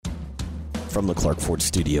From the Clark Ford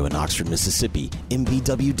Studio in Oxford, Mississippi,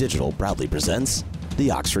 MBW Digital proudly presents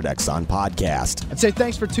the Oxford Exxon Podcast. I'd say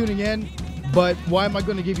thanks for tuning in, but why am I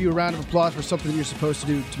going to give you a round of applause for something that you're supposed to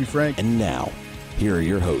do, to be frank? And now, here are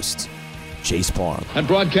your hosts, Chase Parham. And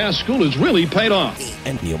broadcast school has really paid off.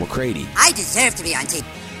 And Neal McCready. I deserve to be on TV.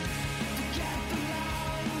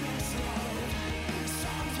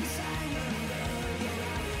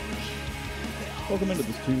 Welcome into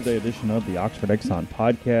this Tuesday edition of the Oxford Exxon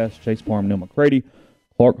Podcast. Chase Parham, Neal McCready,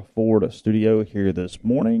 Clark Ford Studio here this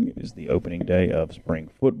morning. It is the opening day of spring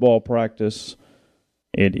football practice.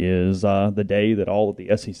 It is the day that all of the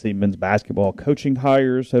SEC men's basketball coaching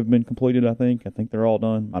hires have been completed, I think. I think they're all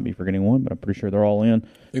done. Might be forgetting one, but I'm pretty sure they're all in.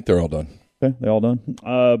 I think they're all done. Okay, they're all done.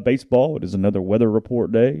 Baseball, it is another weather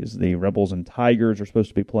report day. As the Rebels and Tigers are supposed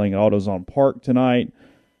to be playing at AutoZone Park tonight.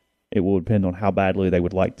 It will depend on how badly they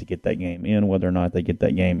would like to get that game in, whether or not they get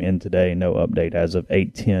that game in today. No update as of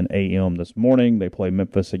 8:10 a.m. this morning. They play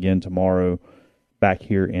Memphis again tomorrow back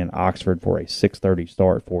here in Oxford for a 6:30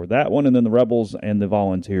 start for that one. And then the Rebels and the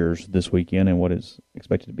Volunteers this weekend in what is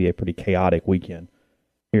expected to be a pretty chaotic weekend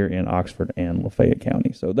here in Oxford and Lafayette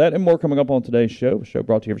County. So that and more coming up on today's show. A show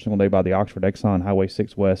brought to you every single day by the Oxford Exxon, Highway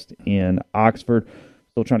 6 West in Oxford.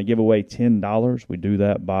 Still trying to give away $10. We do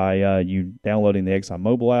that by you downloading the Exxon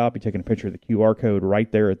mobile app. You're taking a picture of the QR code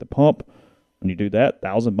right there at the pump. When you do that,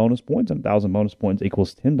 1,000 bonus points, and 1,000 bonus points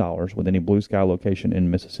equals $10 with any Blue Sky location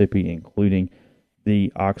in Mississippi, including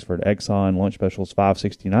the Oxford Exxon. Lunch specials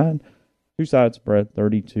 $5.69. 2 sides bread,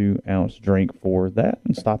 32-ounce drink for that.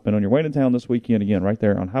 And stop in on your way to town this weekend, again, right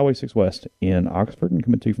there on Highway 6 West in Oxford, and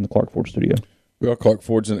coming to you from the Clark Ford Studio. We are Clark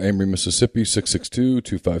Ford's in Amory, Mississippi,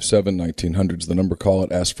 662-257-1900 is the number. Call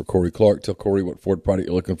it. Ask for Corey Clark. Tell Corey what Ford product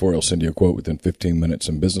you're looking for. He'll send you a quote within 15 minutes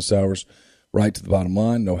in business hours. Right to the bottom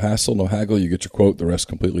line. No hassle, no haggle. You get your quote. The rest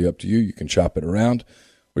completely up to you. You can shop it around.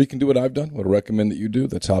 Or you can do what I've done, what I recommend that you do.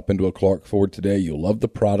 Let's hop into a Clark Ford today. You'll love the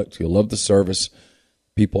product. You'll love the service.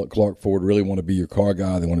 People at Clark Ford really want to be your car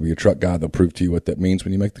guy. They want to be your truck guy. They'll prove to you what that means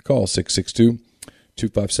when you make the call.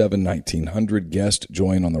 662-257-1900. Guest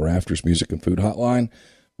join on the Rafters Music and Food Hotline.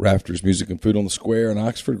 Rafters Music and Food on the Square in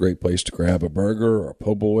Oxford. Great place to grab a burger or a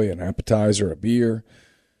po' boy, an appetizer, a beer,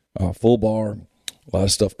 a full bar. A lot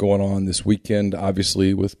of stuff going on this weekend,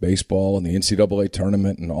 obviously, with baseball and the NCAA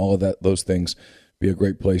tournament and all of that. Those things be a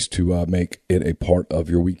great place to make it a part of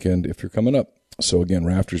your weekend if you're coming up. So, again,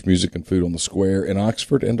 Rafters Music and Food on the Square in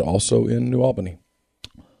Oxford and also in New Albany.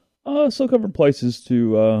 Still covering places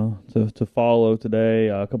to follow today.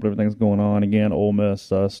 A couple of things going on. Again, Ole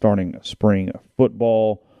Miss starting spring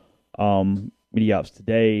football. Media ops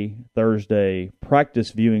today, Thursday.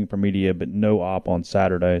 Practice viewing for media, but no op on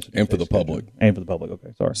Saturday. So and for the public. And for the public,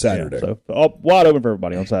 okay, sorry. Saturday. Yeah, so wide open for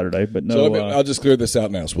everybody on Saturday, but no. So I'll just clear this out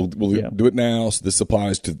now. So we'll do it now. So this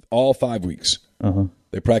applies to all 5 weeks. Uh-huh.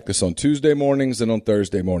 They practice on Tuesday mornings and on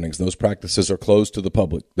Thursday mornings. Those practices are closed to the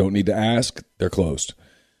public. Don't need to ask. They're closed.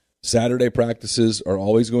 Saturday practices are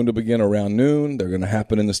always going to begin around noon. They're going to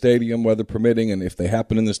happen in the stadium, weather permitting, and if they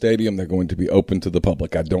happen in the stadium, they're going to be open to the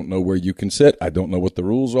public. I don't know where you can sit. I don't know what the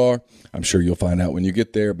rules are. I'm sure you'll find out when you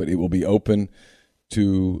get there, but it will be open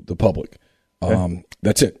to the public. Okay.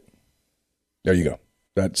 That's it. There you go.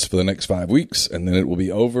 That's for the next 5 weeks, and then it will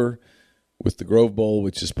be over with the Grove Bowl,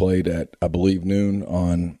 which is played at, I believe, noon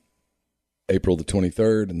on April the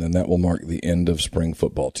 23rd, and then that will mark the end of spring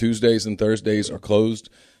football. Tuesdays and Thursdays are closed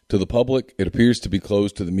to the public. It appears to be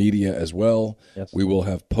closed to the media as well. Yes. We will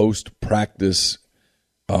have post-practice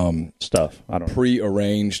stuff.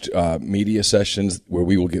 Pre-arranged media sessions where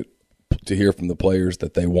we will get to hear from the players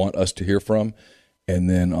that they want us to hear from. And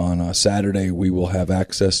then on Saturday, we will have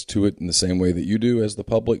access to it in the same way that you do as the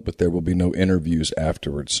public, but there will be no interviews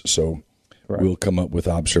afterwards. So we'll come up with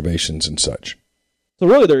observations and such. So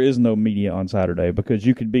really there is no media on Saturday because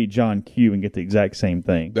you could be John Q and get the exact same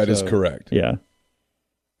thing. That is correct. Yeah.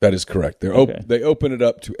 That is correct. They open it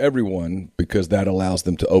up to everyone because that allows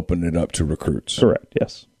them to open it up to recruits. Correct,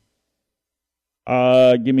 yes.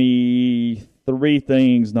 Give me 3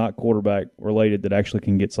 things not quarterback related that actually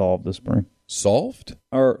can get solved this spring. Solved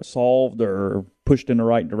or pushed in the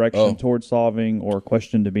right direction towards solving, or a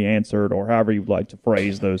question to be answered, or however you'd like to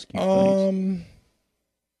phrase those key things.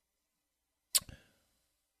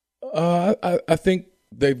 I think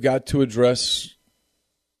they've got to address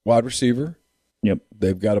wide receiver. Yep.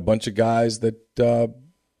 They've got a bunch of guys that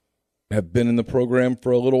have been in the program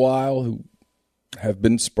for a little while who have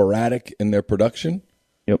been sporadic in their production.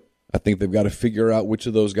 Yep. I think they've got to figure out which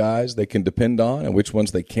of those guys they can depend on and which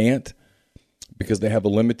ones they can't, because they have a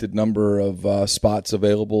limited number of spots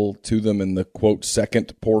available to them in the, quote,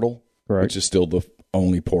 second portal, Correct. which is still the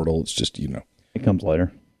only portal. It's just, It comes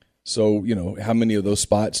later. So, how many of those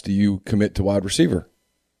spots do you commit to wide receiver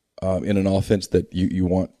in an offense that you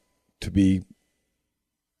want to be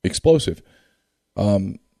explosive?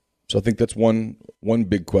 So I think that's one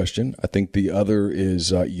big question. I think the other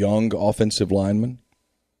is young offensive linemen.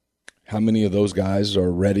 How many of those guys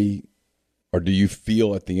are ready, or do you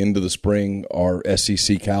feel at the end of the spring are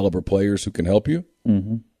SEC caliber players who can help you?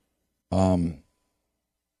 Mm-hmm. I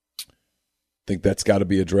think that's got to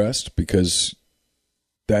be addressed, because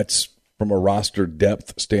that's from a roster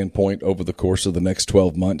depth standpoint over the course of the next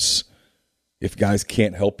 12 months. If guys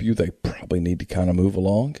can't help you, they probably need to kind of move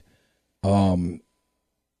along.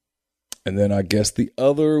 And then I guess the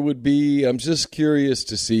other would be, I'm just curious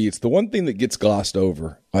to see, it's the one thing that gets glossed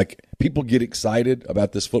over. Like, people get excited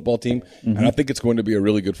about this football team, and I think it's going to be a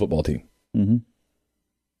really good football team. Mm-hmm.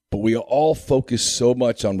 But we all focus so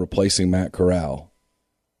much on replacing Matt Corral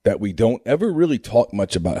that we don't ever really talk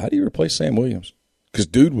much about how do you replace Sam Williams? Because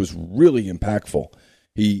dude was really impactful.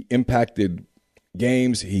 He impacted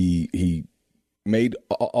games. He made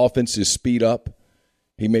offenses speed up.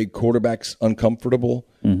 He made quarterbacks uncomfortable.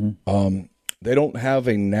 Mm-hmm. They don't have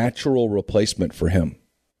a natural replacement for him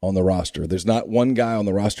on the roster. There's not one guy on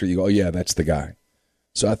the roster you go, oh, yeah, that's the guy.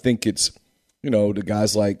 So I think it's, the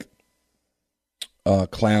guys like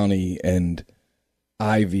Clowney and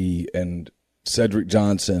Ivy and Cedric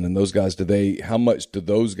Johnson and those guys, how much do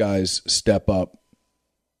those guys step up?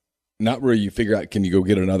 Not where you figure out, can you go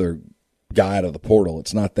get another guy out of the portal?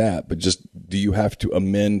 It's not that, but just, do you have to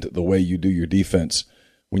amend the way you do your defense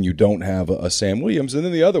when you don't have a Sam Williams? And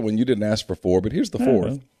then the other one you didn't ask for, but here's the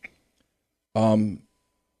fourth.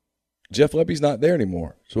 Jeff Lebby's not there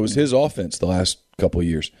anymore. So it was his offense the last couple of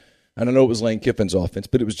years. And I know it was Lane Kiffin's offense,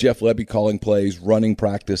 but it was Jeff Lebby calling plays, running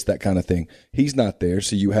practice, that kind of thing. He's not there,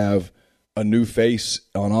 so you have a new face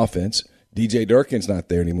on offense. DJ Durkin's not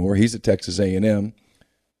there anymore. He's at Texas A&M.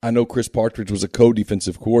 I know Chris Partridge was a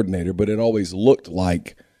co-defensive coordinator, but it always looked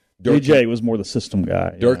like DJ was more the system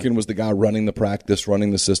guy. Durkin was the guy running the practice,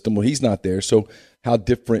 running the system. Well, he's not there, so how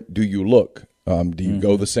different do you look? Do you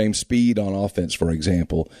go the same speed on offense, for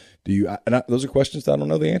example? Those are questions that I don't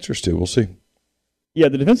know the answers to. We'll see. Yeah,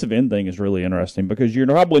 the defensive end thing is really interesting, because you're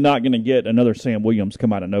probably not going to get another Sam Williams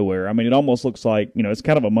come out of nowhere. I mean, it almost looks like, it's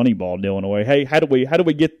kind of a Moneyball deal in a way. Hey, how do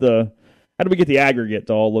we get the aggregate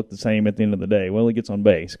to all look the same at the end of the day? Well, he gets on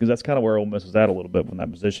base, because that's kind of where Ole Miss is at a little bit from that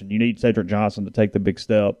position. You need Cedric Johnson to take the big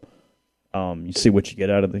step. You see what you get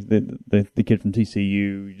out of the kid from TCU.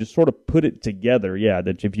 You just sort of put it together,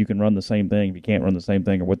 that if you can run the same thing, if you can't run the same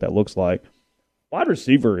thing, or what that looks like. Wide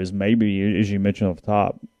receiver is maybe, as you mentioned off the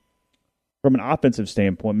top, from an offensive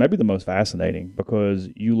standpoint, maybe the most fascinating, because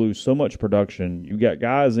you lose so much production. You got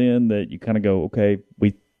guys in that you kind of go, okay,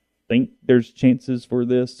 we think there's chances for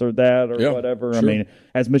this or that or whatever. Sure. I mean,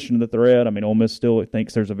 as mentioned in the thread, Ole Miss still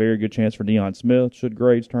thinks there's a very good chance for Deion Smith should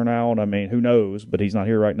grades turn out. I mean, who knows? But he's not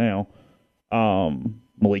here right now.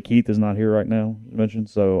 Malik Heath is not here right now, you mentioned.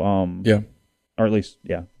 So, or at least,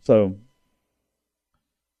 So,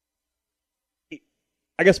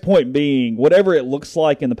 I guess point being, whatever it looks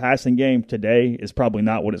like in the passing game today is probably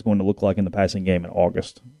not what it's going to look like in the passing game in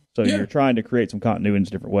August. So you're trying to create some continuity in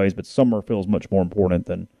different ways, but summer feels much more important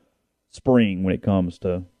than spring when it comes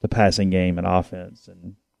to the passing game and offense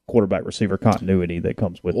and quarterback receiver continuity that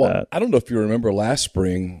comes with that. I don't know if you remember last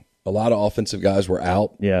spring, a lot of offensive guys were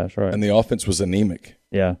out. Yeah, that's right. And the offense was anemic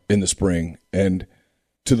in the spring, and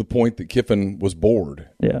to the point that Kiffin was bored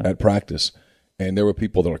at practice. And there were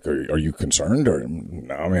people that were like, are you concerned? Or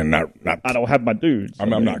no, I mean, not. I don't have my dudes. I'm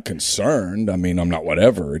not concerned. I mean, I'm not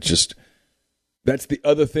whatever. It's just, that's the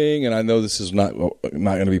other thing. And I know this is not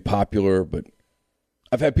going to be popular, but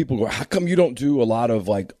I've had people go, how come you don't do a lot of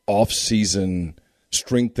like off-season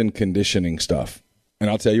strength and conditioning stuff? And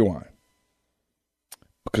I'll tell you why.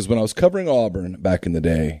 Because when I was covering Auburn back in the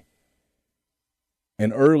day,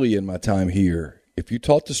 and early in my time here, if you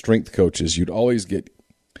talked to strength coaches, you'd always get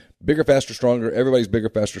bigger, faster, stronger. Everybody's bigger,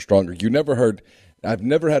 faster, stronger. I've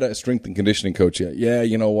never had a strength and conditioning coach yet. Yeah,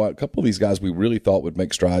 you know what? A couple of these guys we really thought would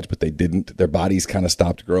make strides, but they didn't. Their bodies kind of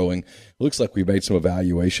stopped growing. It looks like we made some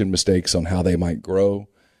evaluation mistakes on how they might grow.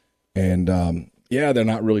 And, they're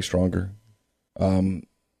not really stronger. They're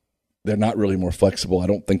not really more flexible. I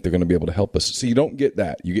don't think they're going to be able to help us. So you don't get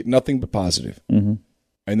that. You get nothing but positive. Mm-hmm.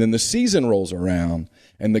 And then the season rolls around,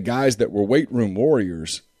 and the guys that were weight room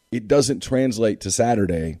warriors, it doesn't translate to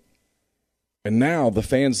Saturday. And now the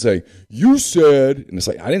fans say, you said, and it's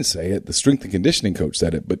like, I didn't say it. The strength and conditioning coach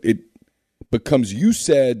said it, but it becomes, you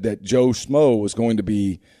said that Joe Schmo was going to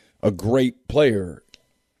be a great player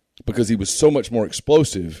because he was so much more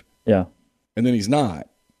explosive. Yeah. And then he's not.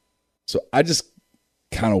 So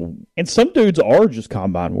kind of. And some dudes are just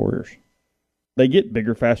combine warriors. They get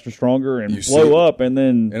bigger, faster, stronger, and blow up, and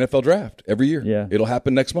then NFL draft every year. Yeah. It'll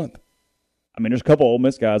happen next month. I mean, there's a couple Ole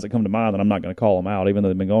Miss guys that come to mind that I'm not going to call them out, even though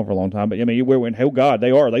they've been going for a long time. But, I mean, oh, God,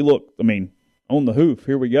 they are. They look, I mean, on the hoof,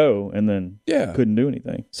 here we go, and then couldn't do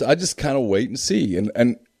anything. So I just kind of wait and see.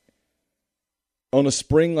 And on a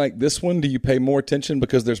spring like this one, do you pay more attention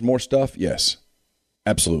because there's more stuff? Yes,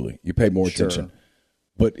 absolutely. You pay more attention.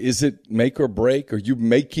 But is it make or break? Are you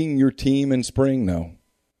making your team in spring? No.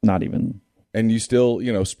 Not even. And you still,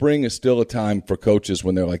 spring is still a time for coaches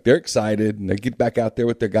when they're excited and they get back out there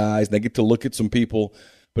with their guys and they get to look at some people.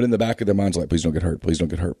 But in the back of their minds, like, please don't get hurt. Please don't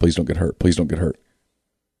get hurt. Please don't get hurt. Please don't get hurt.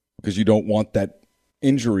 Because you don't want that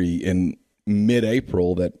injury in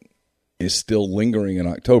mid-April that is still lingering in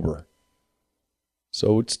October.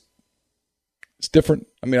 So it's different.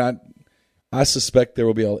 I mean, I suspect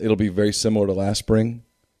it'll be very similar to last spring,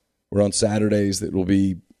 where on Saturdays it will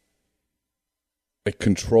be a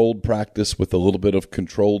controlled practice with a little bit of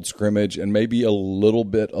controlled scrimmage and maybe a little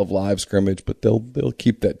bit of live scrimmage, but they'll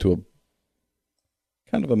keep that to a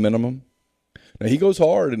kind of a minimum. Now he goes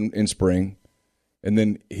hard in spring, and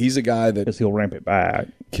then he's a guy that he'll ramp it back.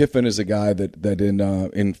 Kiffin is a guy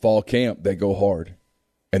that in fall camp they go hard,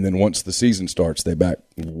 and then once the season starts they back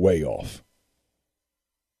way off.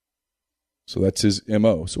 So that's his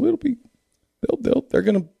MO. So it'll be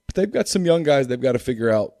they've got some young guys they've got to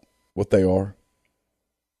figure out what they are.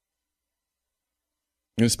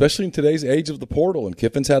 And especially in today's age of the portal, and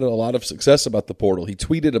Kiffin's had a lot of success about the portal. He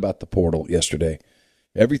tweeted about the portal yesterday.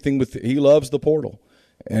 He loves the portal.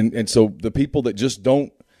 And so the people that just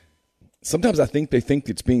don't, sometimes I think they think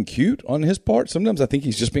it's being cute on his part. Sometimes I think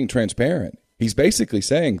he's just being transparent. He's basically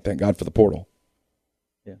saying, thank God for the portal.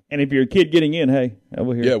 Yeah. And if you're a kid getting in, hey,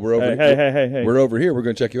 over here. Yeah, we're over here. Hey. We're over here. We're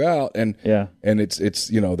going to check you out. And it's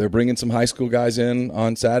they're bringing some high school guys in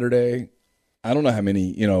on Saturday. I don't know how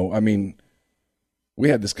many, we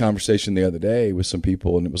had this conversation the other day with some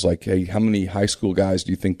people, and it was like, hey, how many high school guys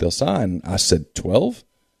do you think they'll sign? I said 12.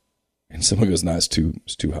 And someone goes, no, it's too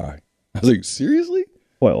high. I was like, seriously?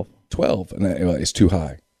 12. And it's too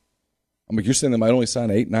high. I'm like, you're saying they might only sign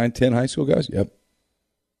 8, 9, 10 high school guys? Yep.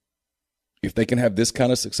 If they can have this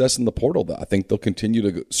kind of success in the portal, I think they'll continue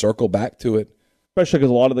to circle back to it. Especially because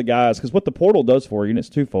a lot of the guys, because what the portal does for you, and it's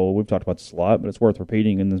twofold, we've talked about this a lot, but it's worth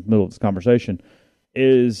repeating in the middle of this conversation,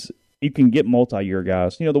 is you can get multi-year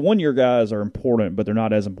guys. The one-year guys are important, but they're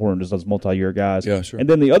not as important as those multi-year guys. Yeah, sure. And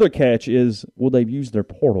then the other catch is, they've used their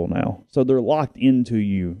portal now. So they're locked into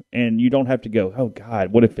you, and you don't have to go, oh,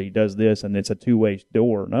 God, what if he does this and it's a two-way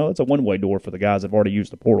door? No, it's a one-way door for the guys that have already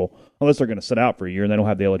used the portal, unless they're going to sit out for a year, and they don't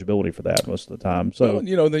have the eligibility for that most of the time. So,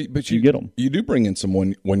 but you get them. You do bring in some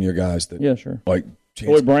one-year guys that, yeah, sure. Like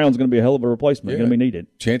Troy Brown's going to be a hell of a replacement. Going to be needed.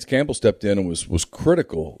 Chance Campbell stepped in and was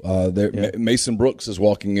critical. Mason Brooks is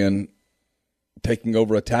walking in, taking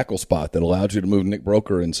over a tackle spot that allowed you to move Nick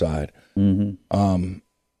Broker inside. Mm-hmm.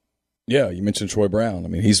 You mentioned Troy Brown. I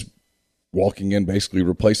mean, he's walking in basically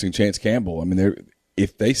replacing Chance Campbell. I mean,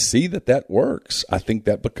 if they see that works, I think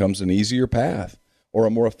that becomes an easier path or a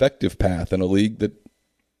more effective path in a league that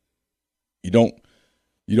you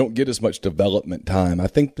don't get as much development time. I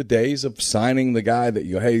think the days of signing the guy that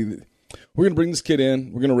hey, we're going to bring this kid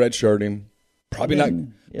in, we're going to redshirt him. Probably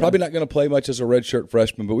not going to play much as a redshirt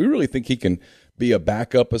freshman, but we really think he can be a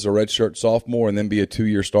backup as a redshirt sophomore and then be a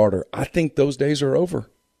 2-year starter. I think those days are over.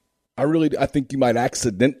 I think you might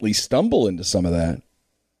accidentally stumble into some of that.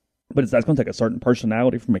 But that's going to take a certain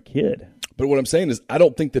personality from a kid. But what I'm saying is I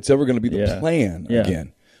don't think that's ever going to be the plan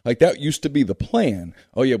again. Like that used to be the plan.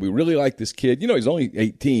 Oh, yeah, we really like this kid. He's only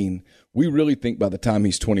 18. We really think by the time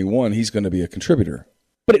he's 21, he's going to be a contributor.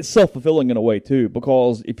 But it's self-fulfilling in a way, too,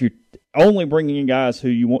 because if you're only bringing in guys who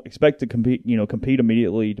you won't expect to compete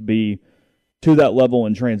immediately to be to that level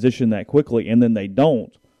and transition that quickly, and then they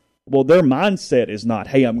don't, well, their mindset is not,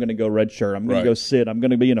 hey, I'm going to go redshirt, I'm going to go sit, I'm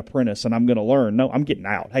going to be an apprentice, and I'm going to learn. No, I'm getting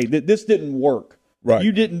out. Hey, this didn't work. Right.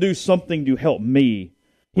 You didn't do something to help me,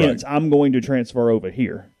 hence I'm going to transfer over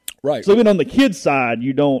here. Right. So even on the kid side,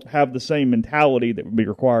 you don't have the same mentality that would be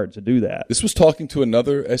required to do that. This was talking to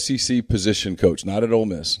another SEC position coach, not at Ole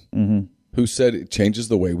Miss, who said it changes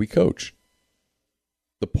the way we coach.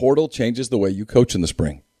 The portal changes the way you coach in the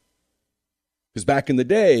spring. Because back in the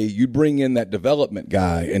day, you'd bring in that development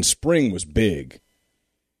guy, and spring was big.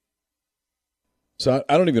 So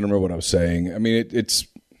I don't even remember what I was saying. I mean,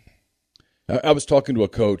 I was talking to a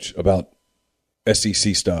coach about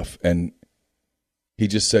SEC stuff, and he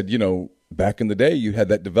just said, back in the day, you had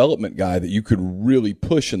that development guy that you could really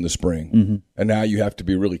push in the spring. And now you have to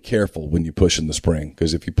be really careful when you push in the spring,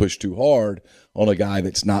 because if you push too hard on a guy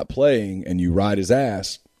that's not playing and you ride his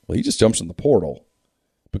ass, well, he just jumps in the portal,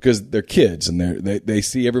 because they're kids and they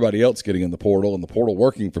see everybody else getting in the portal and the portal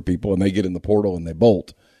working for people, and they get in the portal and they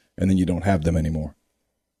bolt, and then you don't have them anymore.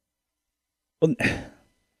 Well,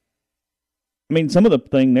 I mean, some of the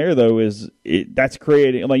thing there, though, is that's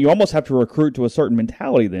creating – like, you almost have to recruit to a certain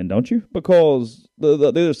mentality then, don't you? Because the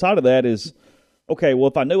other side of that is, okay, well,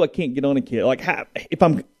 if I know I can't get on a kid, like if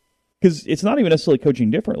I'm – because it's not even necessarily coaching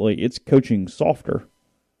differently. It's coaching softer.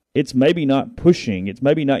 It's maybe not pushing. It's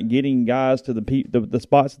maybe not getting guys to the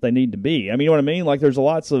spots that they need to be. I mean, you know what I mean? Like, there's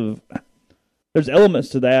elements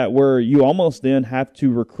to that where you almost then have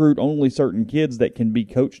to recruit only certain kids that can be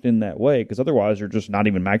coached in that way, because otherwise you're just not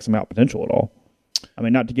even maxing out potential at all. I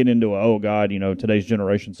mean, not to get into today's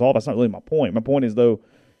generation soft. That's not really my point. My point is, though,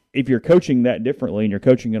 if you're coaching that differently and you're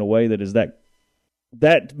coaching in a way that is that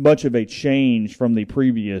much of a change from the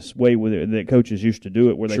previous way that coaches used to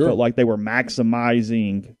do it, where they felt like they were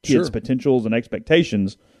maximizing kids' potentials and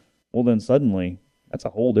expectations, well, then suddenly that's a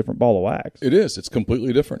whole different ball of wax. It is. It's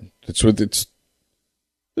completely different.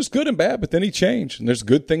 There's good and bad, but then he changed. And there's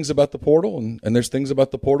good things about the portal, and there's things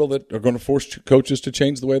about the portal that are going to force coaches to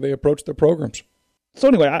change the way they approach their programs. So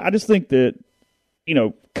anyway, I just think that,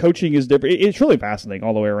 coaching is different. It's really fascinating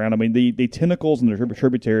all the way around. I mean, the tentacles and the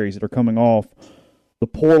tributaries that are coming off the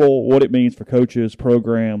portal, what it means for coaches,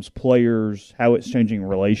 programs, players, how it's changing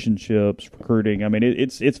relationships, recruiting. I mean,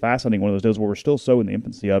 it's fascinating, one of those deals where we're still so in the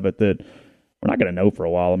infancy of it that we're not going to know for a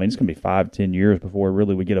while. I mean, it's going to be 5-10 years before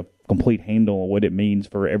really we get a complete handle on what it means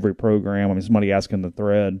for every program. I mean, somebody asked in the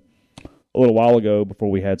thread a little while ago before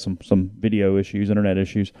we had some video issues, internet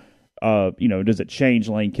issues, does it change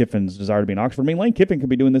Lane Kiffin's desire to be in Oxford? I mean, Lane Kiffin could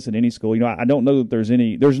be doing this in any school. I don't know that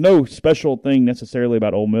there's no special thing necessarily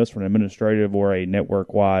about Ole Miss from an administrative or a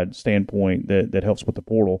network-wide standpoint that helps with the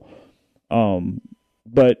portal.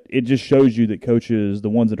 But it just shows you that coaches, the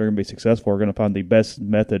ones that are going to be successful, are going to find the best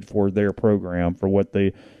method for their program, for what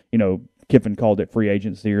Kiffin called it free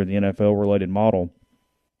agency or the NFL-related model.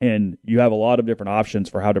 And you have a lot of different options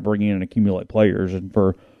for how to bring in and accumulate players. And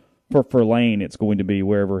for Lane, it's going to be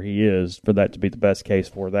wherever he is for that to be the best case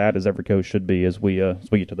for that, as every coach should be as we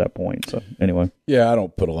get to that point. So anyway, I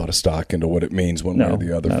don't put a lot of stock into what it means one way or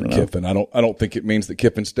the other for Kiffin. I don't think it means that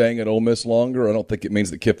Kiffin's staying at Ole Miss longer. I don't think it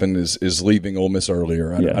means that Kiffin is leaving Ole Miss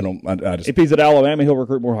earlier. I just, if he's at Alabama, he'll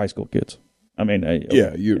recruit more high school kids. I mean,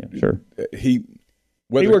 sure.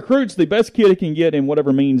 He recruits the best kid he can get in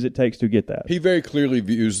whatever means it takes to get that. He very clearly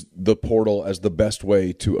views the portal as the best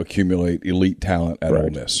way to accumulate elite talent at Ole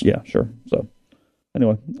Miss. Yeah, sure. So,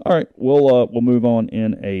 anyway, all right, we'll move on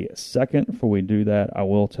in a second. Before we do that, I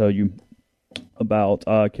will tell you about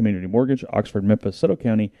Community Mortgage, Oxford, Memphis, Soto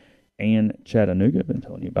County, and Chattanooga. I've been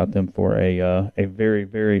telling you about them for a very,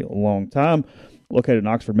 very long time. Located in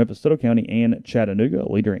Oxford, Memphis, Soto County, and Chattanooga,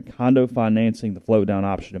 a leader in condo financing, the float-down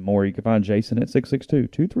option, and more. You can find Jason at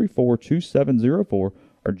 662-234-2704 or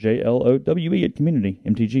JLOWE at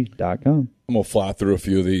communitymtg.com. I'm going to fly through a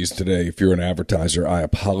few of these today. If you're an advertiser, I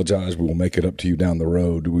apologize. We will make it up to you down the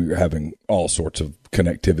road. We're having all sorts of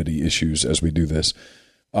connectivity issues as we do this.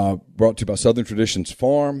 Brought to you by Southern Traditions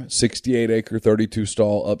Farm, 68-acre,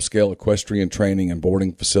 32-stall upscale equestrian training and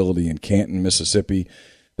boarding facility in Canton, Mississippi.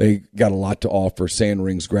 They got a lot to offer: sand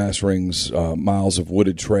rings, grass rings, miles of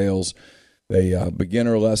wooded trails. They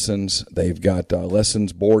beginner lessons. They've got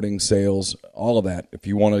lessons, boarding, sales, all of that. If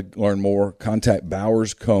you want to learn more, contact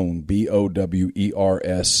Bowers Cone,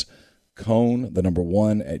 BOWERS, Cone, the number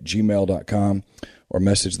 1, at gmail.com, or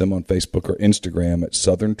message them on Facebook or Instagram at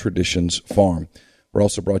Southern Traditions Farm. We're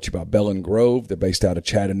also brought to you by Bell & Grove. They're based out of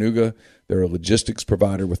Chattanooga. They're a logistics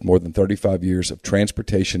provider with more than 35 years of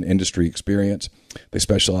transportation industry experience. They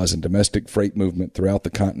specialize in domestic freight movement throughout the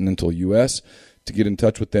continental U.S. To get in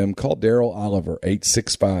touch with them, call Daryl Oliver,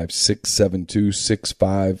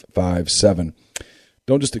 865-672-6557.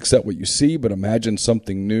 Don't just accept what you see, but imagine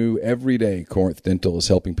something new every day. Corinth Dental is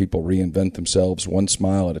helping people reinvent themselves one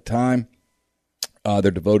smile at a time.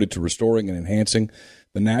 They're devoted to restoring and enhancing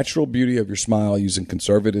the natural beauty of your smile using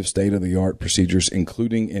conservative state-of-the-art procedures,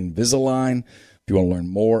 including Invisalign. If you want to learn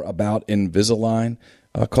more about Invisalign,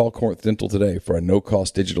 call Corinth Dental today for a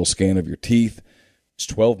no-cost digital scan of your teeth. It's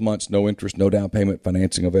 12 months, no interest, no down payment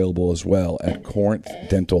financing available as well at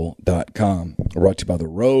corinthdental.com. Brought to you by The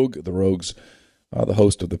Rogue. The Rogue's the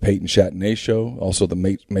host of the Peyton Chattenay Show, also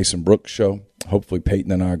the Mason Brooks Show. Hopefully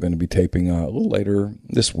Peyton and I are going to be taping a little later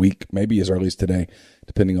this week, maybe as early as today,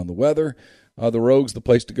 depending on the weather. The Rogue's the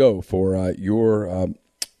place to go for your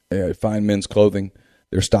fine men's clothing.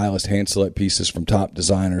 Their stylish hand-select pieces from top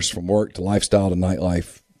designers, from work to lifestyle to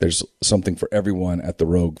nightlife. There's something for everyone at The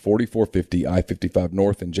Rogue, 4450 I-55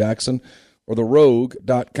 North in Jackson, or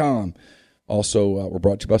therogue.com. Also, we're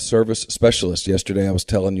brought to you by Service Specialist. Yesterday I was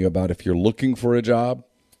telling you about if you're looking for a job,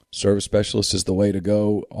 Service Specialist is the way to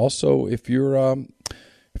go. Also, if your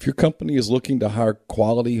company is looking to hire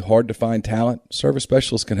quality, hard-to-find talent, Service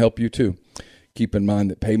Specialist can help you too. Keep in mind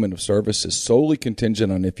that payment of service is solely contingent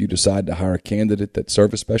on if you decide to hire a candidate that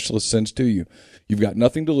Service Specialist sends to you. You've got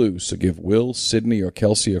nothing to lose, so give Will, Sydney, or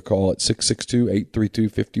Kelsey a call at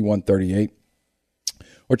 662-832-5138.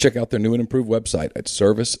 Or check out their new and improved website at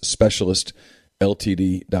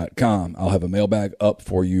servicespecialistltd.com. I'll have a mailbag up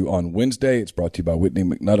for you on Wednesday. It's brought to you by Whitney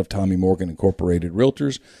McNutt of Tommy Morgan Incorporated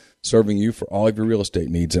Realtors, serving you for all of your real estate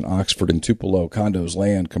needs in Oxford and Tupelo, condos,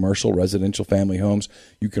 land, commercial, residential, family homes.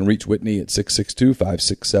 You can reach Whitney at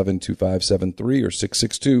 662-567-2573 or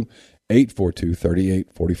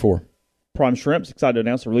 662-842-3844. Prime Shrimp's excited to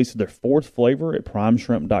announce the release of their fourth flavor at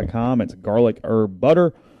primeshrimp.com. It's a garlic herb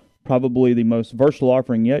butter. Probably the most versatile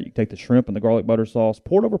offering yet. You can take the shrimp and the garlic butter sauce,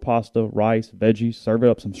 pour it over pasta, rice, veggies, serve it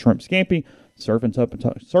up some shrimp scampi, surf and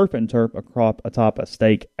turp atop a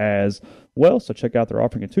steak as well. So check out their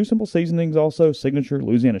offering of 2 simple seasonings also, signature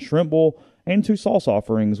Louisiana shrimp bowl, and 2 sauce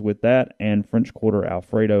offerings with that and French Quarter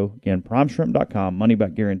Alfredo. Again, primeshrimp.com, money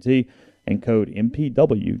back guarantee, and code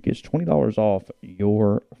MPW gets $20 off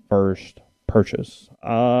your first purchase.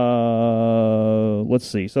 Let's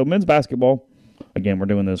see. So men's basketball. Again, we're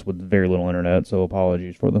doing this with very little internet, so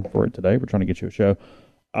apologies for it today. We're trying to get you a show.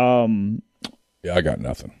 Yeah, I got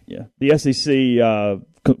nothing. Yeah. The SEC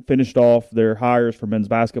finished off their hires for men's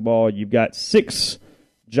basketball. You've got 6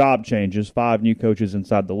 job changes, 5 new coaches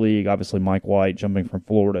inside the league. Obviously, Mike White jumping from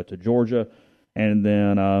Florida to Georgia. And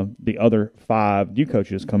then the other 5 new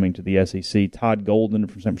coaches coming to the SEC. Todd Golden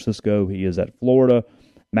from San Francisco. He is at Florida.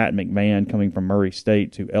 Matt McMahon coming from Murray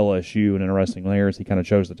State to LSU. And interesting there is he kind of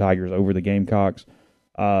chose the Tigers over the Gamecocks.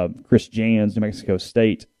 Chris Jans, New Mexico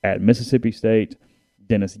State at Mississippi State.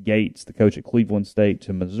 Dennis Gates, the coach at Cleveland State,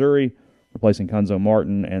 to Missouri, replacing Kunzo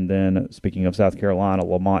Martin. And then, speaking of South Carolina,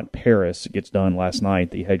 Lamont Paris gets done last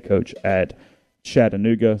night, the head coach at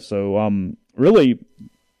Chattanooga. So really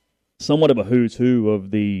somewhat of a who's who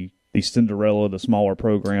of the Cinderella, the smaller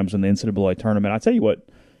programs in the NCAA tournament. I tell you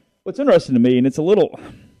what's interesting to me, and it's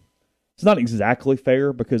not exactly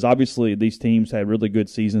fair because obviously these teams had really good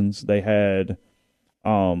seasons. They had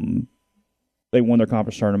they won their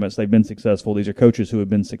conference tournaments. They've been successful. These are coaches who have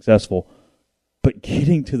been successful. But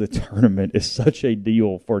getting to the tournament is such a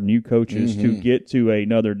deal for new coaches to get to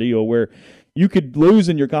another deal where you could lose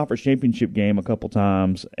in your conference championship game a couple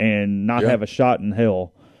times and not have a shot in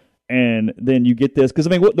hell. And then you get this. Because,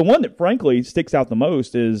 I mean, the one that frankly sticks out the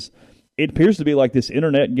most is it appears to be like this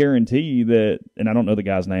internet guarantee that, and I don't know the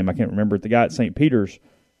guy's name. I can't remember it. The guy at St. Peter's,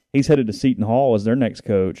 he's headed to Seton Hall as their next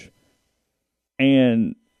coach.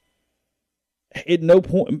 And at no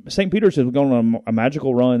point, St. Peter's has gone on a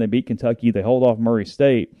magical run. They beat Kentucky. They hold off Murray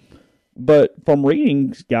State. But from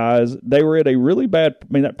reading, guys, they were at a really bad – I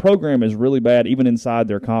mean, that program is really bad even inside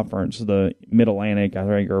their conference, the Mid-Atlantic, I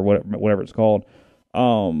think, or whatever it's called.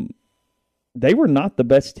 They were not the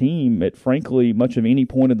best team at, frankly, much of any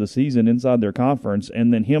point of the season inside their conference.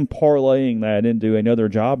 And then him parlaying that into another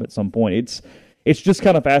job at some point, it's just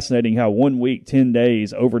kind of fascinating how 1 week, 10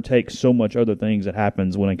 days overtakes so much other things that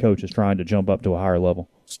happens when a coach is trying to jump up to a higher level.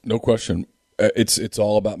 No question. It's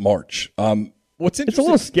all about March. What's interesting? It's a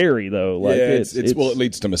little scary though. Like it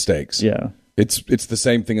leads to mistakes. Yeah, it's the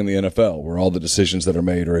same thing in the NFL where all the decisions that are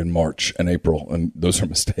made are in March and April, and those are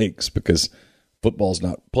mistakes because football's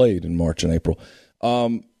not played in March and April.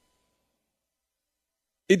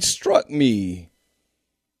 It struck me,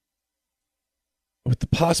 with the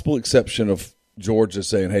possible exception of Georgia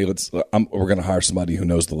saying, "Hey, we're going to hire somebody who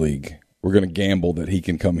knows the league. We're going to gamble that he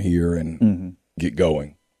can come here and get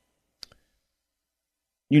going."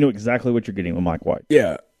 You know exactly what you're getting with Mike White.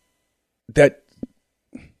 Yeah, that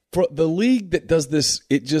for the league that does this,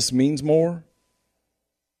 it just means more.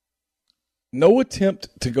 No attempt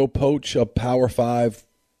to go poach a Power 5.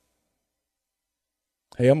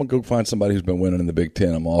 Hey, I'm going to go find somebody who's been winning in the Big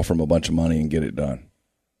Ten. I'm going to offer him a bunch of money and get it done.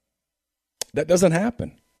 That doesn't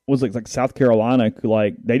happen. Was like South Carolina,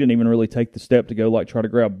 like they didn't even really take the step to go like try to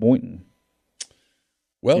grab Boynton.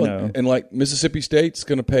 Well, and like Mississippi State's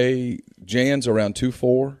going to pay Jans around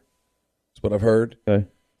 2.4. That's what I've heard. Okay.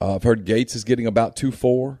 I've heard Gates is getting about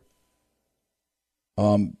 2.4.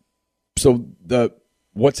 So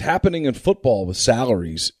what's happening in football with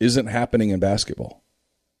salaries isn't happening in basketball.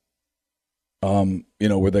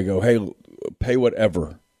 Where they go, hey, pay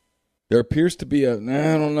whatever. There appears to be I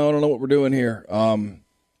don't know what we're doing here. And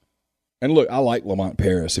look, I like Lamont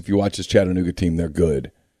Paris. If you watch his Chattanooga team, they're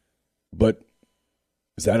good. But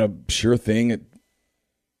is that a sure thing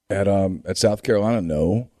at South Carolina?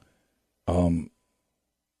 No.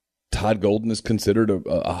 Todd Golden is considered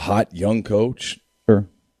a hot young coach. Sure.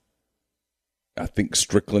 I think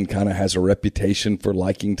Strickland kind of has a reputation for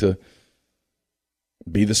liking to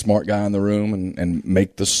be the smart guy in the room and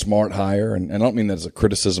make the smart hire. And I don't mean that as a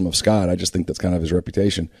criticism of Scott. I just think that's kind of his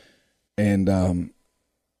reputation. And,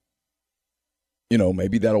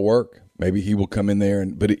 maybe that'll work. Maybe he will come in there.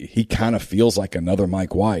 But he kind of feels like another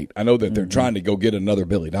Mike White. I know that they're trying to go get another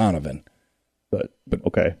Billy Donovan. But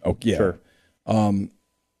okay. Oh, yeah. Sure.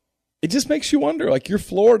 It just makes you wonder, like, you're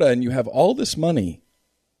Florida and you have all this money.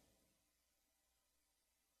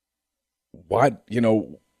 Why,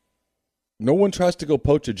 no one tries to go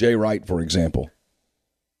poach a Jay Wright, for example.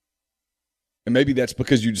 And maybe that's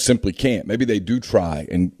because you simply can't. Maybe they do try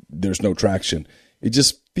and there's no traction. It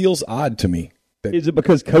just feels odd to me. Is it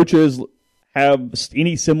because coaches have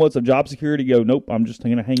any semblance of job security go, nope, I'm just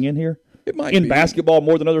going to hang in here? It might in be. Basketball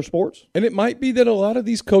more than other sports? And it might be that a lot of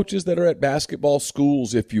these coaches that are at basketball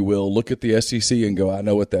schools, if you will, look at the SEC and go, I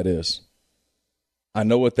know what that is. I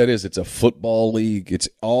know what that is. It's a football league. It's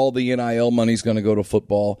all the NIL money's going to go to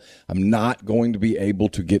football. I'm not going to be able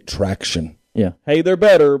to get traction. Yeah. Hey, they're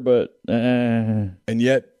better, but And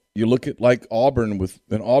yet you look at like Auburn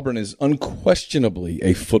and Auburn is unquestionably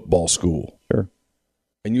a football school. Sure.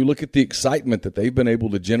 And you look at the excitement that they've been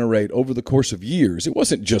able to generate over the course of years. It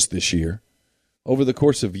wasn't just this year. Over the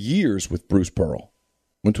course of years with Bruce Pearl.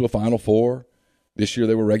 Went to a Final Four. This year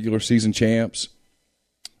they were regular season champs.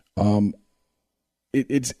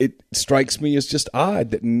 It strikes me as just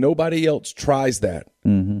odd that nobody else tries that.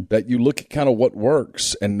 Mm-hmm. That you look at kind of what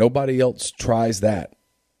works and nobody else tries that.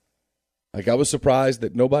 Like I was surprised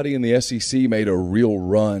that nobody in the SEC made a real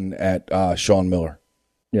run at Sean Miller.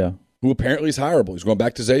 Yeah. Who apparently is hireable. He's going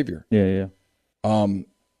back to Xavier. Yeah.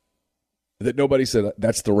 That nobody said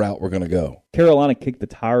that's the route we're going to go. Carolina kicked the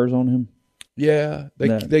tires on him. Yeah,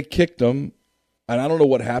 they kicked him. And I don't know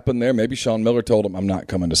what happened there. Maybe Sean Miller told him, I'm not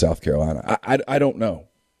coming to South Carolina. I don't know.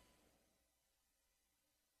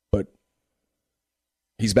 But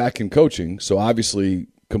he's back in coaching, so obviously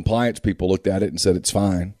compliance people looked at it and said it's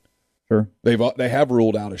fine. Sure. They have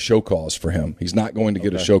ruled out a show cause for him. He's not going to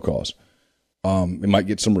get a show cause. He might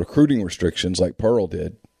get some recruiting restrictions like Pearl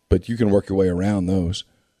did, but you can work your way around those.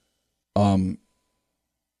 I don't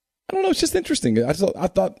know. It's just interesting. I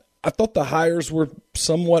thought the hires were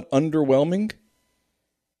somewhat underwhelming.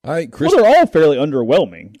 They're all fairly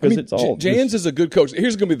underwhelming because it's all. Jans is a good coach.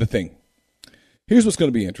 Here's going to be the thing. Here's what's going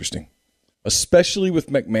to be interesting, especially with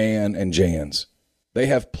McMahon and Jans. They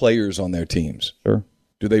have players on their teams. Sure.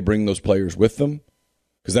 Do they bring those players with them?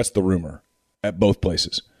 Because that's the rumor at both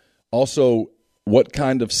places. Also, what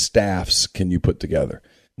kind of staffs can you put together?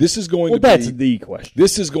 This is going to be. That's the question.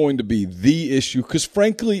 This is going to be the issue because,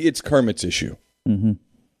 frankly, it's Kermit's issue. Mm-hmm.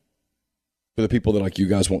 For the people that, like you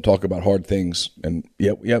guys, won't talk about hard things. And,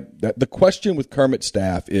 the question with Kermit's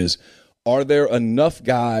staff is, are there enough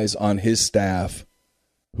guys on his staff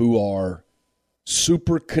who are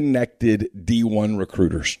super connected D1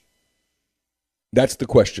 recruiters? That's the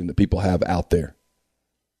question that people have out there.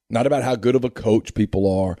 Not about how good of a coach people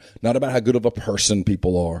are, not about how good of a person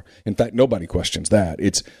people are. In fact, nobody questions that.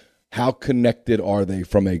 It's how connected are they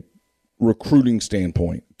from a recruiting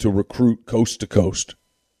standpoint to recruit coast to coast?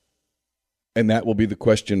 And that will be the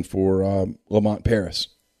question for Lamont Paris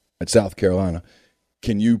at South Carolina.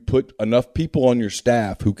 Can you put enough people on your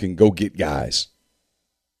staff who can go get guys,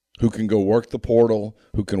 who can go work the portal,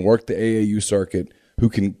 who can work the AAU circuit, who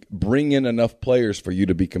can bring in enough players for you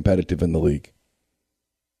to be competitive in the league?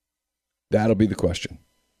 That'll be the question.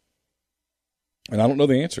 And I don't know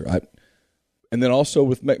the answer. And then also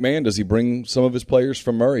with McMahon, does he bring some of his players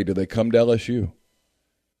from Murray? Do they come to LSU?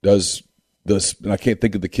 And I can't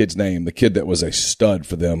think of the kid's name, the kid that was a stud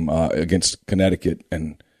for them against Connecticut,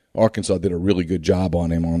 and Arkansas did a really good job on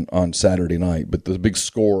him on Saturday night. But the big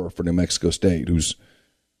scorer for New Mexico State, who's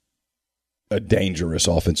a dangerous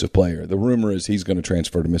offensive player. The rumor is he's going to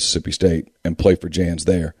transfer to Mississippi State and play for Jans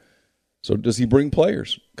there. So does he bring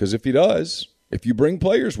players? Because if he does, if you bring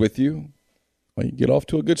players with you, well, you get off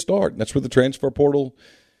to a good start. And that's where the transfer portal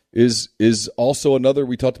is also another,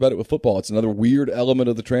 we talked about it with football, it's another weird element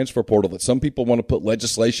of the transfer portal that some people want to put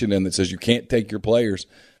legislation in that says you can't take your players.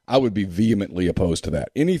 I would be vehemently opposed to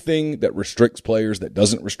that. Anything that restricts players, that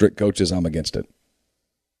doesn't restrict coaches, I'm against it.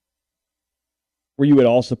 Were you at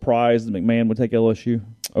all surprised that McMahon would take LSU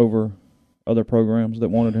over other programs that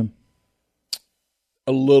wanted him?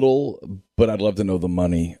 A little, but I'd love to know the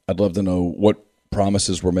money. I'd love to know what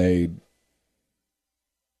promises were made.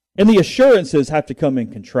 And the assurances have to come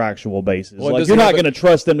in contractual basis. Well, like you're not going to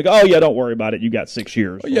trust them to go, oh, yeah, don't worry about it. You got 6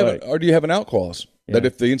 years. Yeah, or do you have an out clause that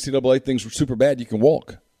if the NCAA things were super bad, you can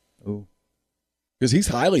walk? Ooh. Because he's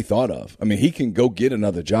highly thought of. I mean, he can go get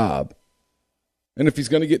another job. And if he's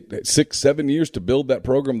going to get 6-7 years to build that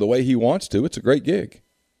program the way he wants to, it's a great gig.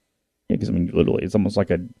 Yeah, because, I mean, literally, it's almost like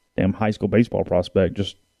a damn high school baseball prospect.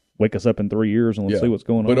 Just wake us up in 3 years and let's see what's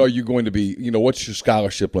going on. But are you going to be, what's your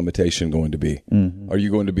scholarship limitation going to be? Mm-hmm. Are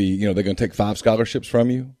you going to be, they're going to take 5 scholarships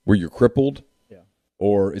from you where you're crippled? Yeah.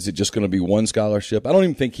 Or is it just going to be 1 scholarship? I don't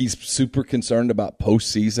even think he's super concerned about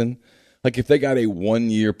postseason. Like if they got a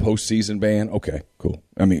 1-year postseason ban, okay, cool.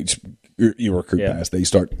 I mean, you recruit past that. You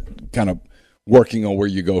start kind of working on where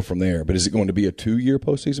you go from there. But is it going to be a 2-year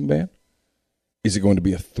postseason ban? Is it going to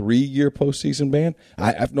be a 3-year postseason ban?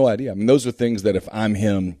 I have no idea. I mean, those are things that if I'm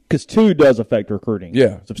him. Because 2 does affect recruiting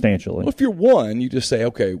substantially. Well, if you're 1, you just say,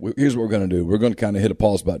 okay, here's what we're going to do. We're going to kind of hit a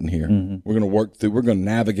pause button here. Mm-hmm. We're going to work through, we're going to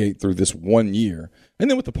navigate through this 1 year. And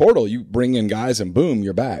then with the portal, you bring in guys and boom,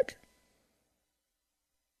 you're back.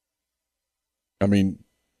 I mean,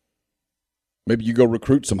 maybe you go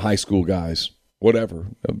recruit some high school guys, whatever.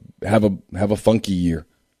 Have a funky year.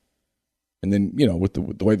 And then, with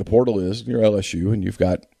the way the portal is, you're LSU and you've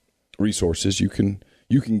got resources, you can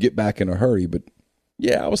get back in a hurry. But,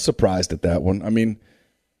 yeah, I was surprised at that one. I mean,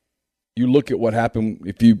 you look at what happened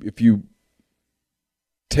if you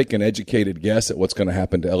take an educated guess at what's going to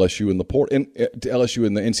happen to LSU in the to LSU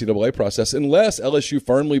in the NCAA process, unless LSU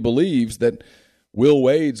firmly believes that Will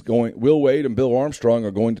Wade and Bill Armstrong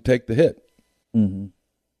are going to take the hit. Mm-hmm.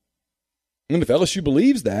 And if LSU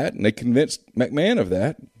believes that and they convinced McMahon of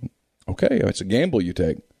that, okay, it's a gamble you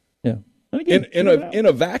take. Yeah. Again, in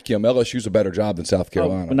a vacuum, LSU's a better job than South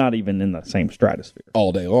Carolina. But not even in the same stratosphere.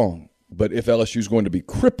 All day long. But if LSU's going to be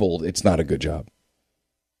crippled, it's not a good job.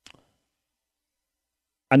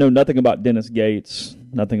 I know nothing about Dennis Gates,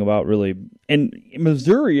 nothing about really. And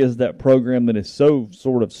Missouri is that program that is so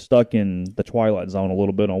sort of stuck in the twilight zone a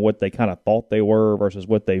little bit on what they kind of thought they were versus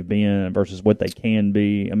what they've been versus what they can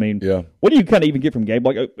be. I mean, what do you kind of even get from Gabe?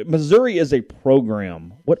 Like, Missouri is a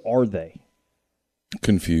program. What are they?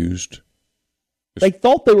 Confused. They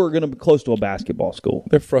thought they were going to be close to a basketball school.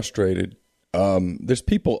 They're frustrated. There's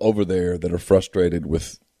people over there that are frustrated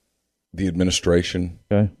with the administration.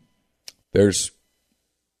 Okay. There's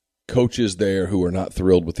coaches there who are not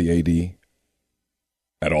thrilled with the AD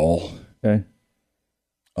at all. Okay.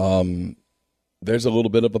 There's a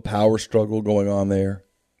little bit of a power struggle going on there.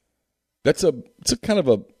 It's a kind of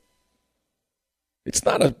a it's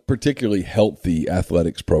not a particularly healthy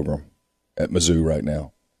athletics program at Mizzou right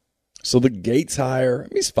now. So the Gates hire,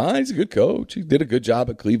 he's fine, he's a good coach. He did a good job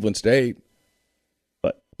at Cleveland State.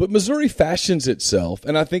 But Missouri fashions itself,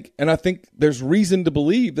 and I think there's reason to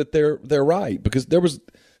believe that they're right, because there was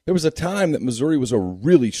a time that Missouri was a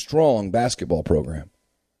really strong basketball program.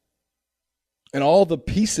 And all the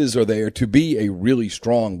pieces are there to be a really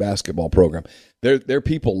strong basketball program. Their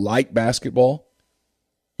people like basketball.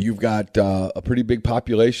 You've got a pretty big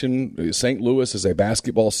population. St. Louis is a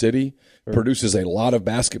basketball city, produces a lot of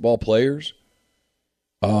basketball players.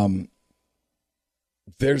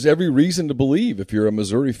 There's every reason to believe, if you're a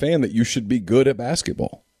Missouri fan, that you should be good at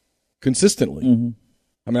basketball consistently. Mm-hmm.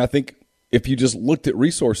 I mean, I think if you just looked at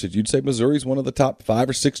resources, you'd say Missouri's one of the top 5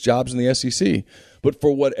 or 6 jobs in the SEC. But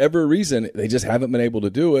for whatever reason, they just haven't been able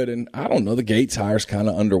to do it. And I don't know, the Gates hire's kind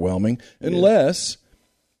of underwhelming unless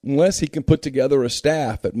he can put together a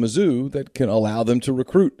staff at Mizzou that can allow them to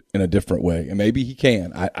recruit in a different way. And maybe he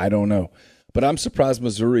can. I don't know. But I'm surprised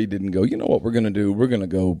Missouri didn't go, you know what we're going to do? We're going to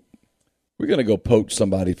go poach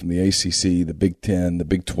somebody from the ACC, the Big 10, the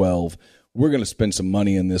Big 12. We're going to spend some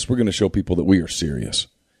money in this. We're going to show people that we are serious.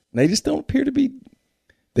 And they just don't appear to be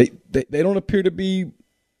they don't appear to be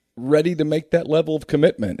ready to make that level of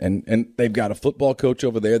commitment. And they've got a football coach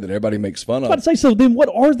over there that everybody makes fun of. I'd say, so then what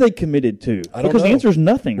are they committed to? I don't because know. The answer is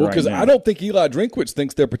nothing right now. Because I don't think Eli Drinkwitz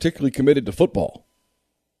thinks they're particularly committed to football.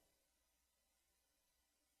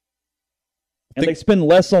 And they spend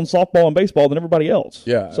less on softball and baseball than everybody else.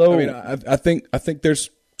 Yeah. So I mean, I think there's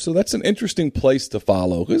 – so that's an interesting place to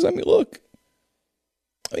follow. Because, I mean, look,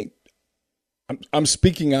 I'm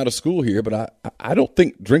speaking out of school here, but I don't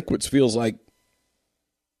think Drinkwitz feels like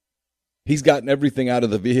he's gotten everything out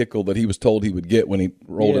of the vehicle that he was told he would get when he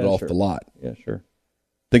rolled it off the lot. Yeah, sure.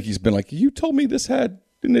 I think he's been like, you told me this had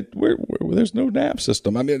 – didn't it? Where there's no nap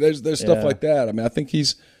system. I mean, there's stuff like that. I mean, I think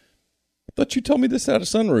he's – I thought you told me this had a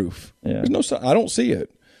sunroof. Yeah. There's no sun. I don't see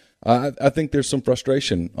it. I think there's some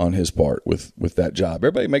frustration on his part with that job.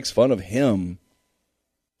 Everybody makes fun of him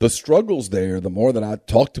the struggles there, the more that I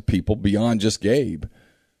talk to people beyond just Gabe,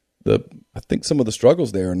 I think some of the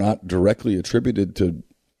struggles there are not directly attributed to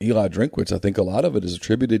Eli Drinkwitz. I think a lot of it is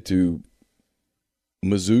attributed to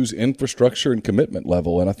Mizzou's infrastructure and commitment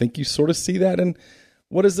level, and I think you sort of see that in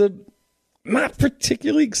what is a not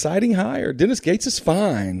particularly exciting hire. Dennis Gates is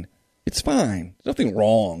fine. It's fine. There's nothing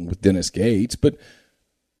wrong with Dennis Gates, but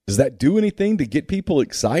does that do anything to get people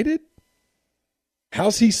excited?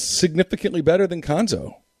 How's he significantly better than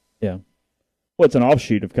Konzo? Yeah. Well, it's an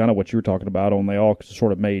offshoot of kind of what you were talking about, and they all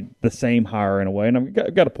sort of made the same hire in a way. And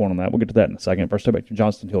I've got a point on that. We'll get to that in a second. First, back to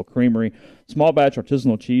Johnston Hill Creamery. Small batch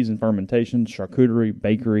artisanal cheese and fermentation, charcuterie,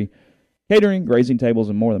 bakery, catering, grazing tables,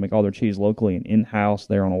 and more. They make all their cheese locally and in-house.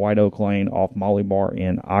 They're on a White Oak Lane off Molly Bar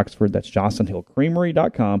in Oxford. That's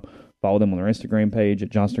johnstonhillcreamery.com. Follow them on their Instagram page at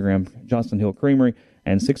Johnston Hill Creamery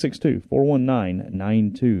and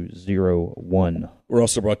 662-419-9201. We're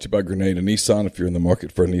also brought to you by Grenada Nissan. If you're in the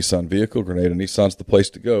market for a Nissan vehicle, Grenada Nissan's the place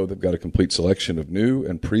to go. They've got a complete selection of new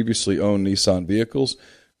and previously owned Nissan vehicles.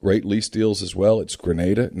 Great lease deals as well. It's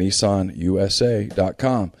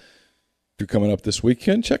GrenadaNissanUSA.com. If you're coming up this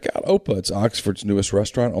weekend, check out Opa. It's Oxford's newest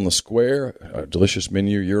restaurant on the square. A delicious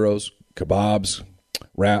menu, gyros, kebabs,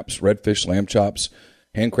 wraps, redfish, lamb chops,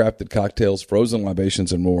 handcrafted cocktails, frozen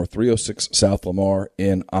libations, and more. 306 South Lamar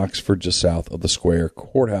in Oxford, just south of the Square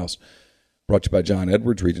Courthouse. Brought to you by John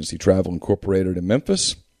Edwards, Regency Travel Incorporated in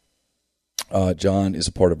Memphis. John is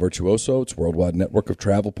a part of Virtuoso. It's a worldwide network of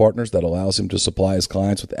travel partners that allows him to supply his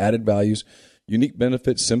clients with added values, unique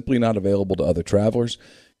benefits simply not available to other travelers.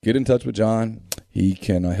 Get in touch with John. He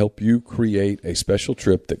can help you create a special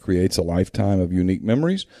trip that creates a lifetime of unique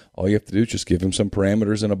memories. All you have to do is just give him some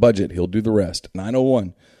parameters and a budget. He'll do the rest.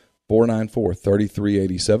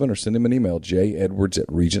 901-494-3387 or send him an email,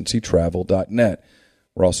 jedwards@regencytravel.net.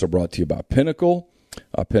 We're also brought to you by Pinnacle.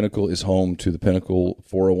 Pinnacle is home to the Pinnacle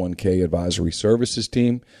 401k Advisory Services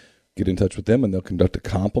team. Get in touch with them, and they'll conduct a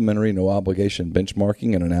complimentary, no-obligation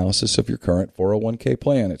benchmarking and analysis of your current 401k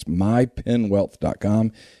plan. It's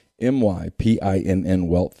mypinwealth.com, MYPINN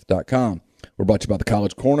wealth.com. We're brought to you by the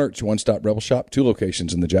College Corner. It's your one-stop Rebel Shop, 2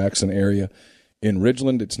 locations in the Jackson area. In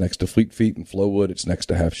Ridgeland, it's next to Fleet Feet. In Flowood, it's next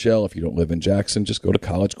to Half Shell. If you don't live in Jackson, just go to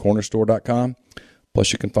collegecornerstore.com.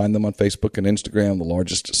 Plus, you can find them on Facebook and Instagram, the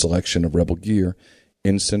largest selection of Rebel gear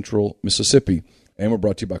in central Mississippi. And we're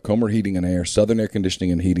brought to you by Comer Heating and Air, Southern Air Conditioning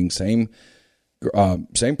and Heating. Same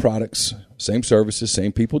products, same services,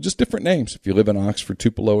 same people, just different names. If you live in Oxford,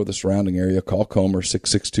 Tupelo, or the surrounding area, call Comer,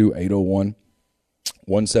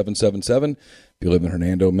 662-801-1777. If you live in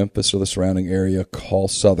Hernando, Memphis, or the surrounding area, call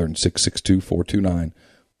Southern,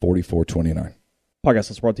 662-429-4429.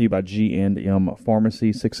 Podcast is brought to you by G&M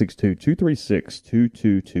Pharmacy,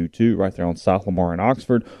 662-236-2222, right there on South Lamar in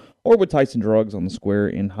Oxford, or with Tyson Drugs on the Square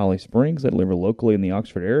in Holly Springs. They deliver locally in the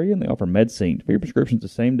Oxford area, and they offer MedSync for your prescriptions the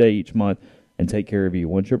same day each month and take care of you.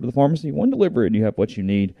 One trip to the pharmacy, one delivery, and you have what you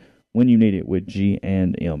need when you need it with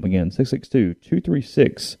G&M. Again,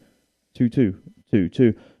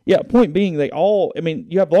 662-236-2222. Yeah, point being,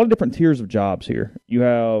 you have a lot of different tiers of jobs here. You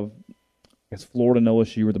have, Florida and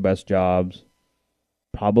LSU are the best jobs.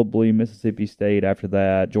 Probably Mississippi State after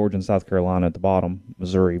that, Georgia and South Carolina at the bottom,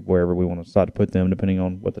 Missouri, wherever we want to decide to put them, depending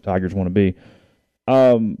on what the Tigers want to be.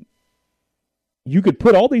 You could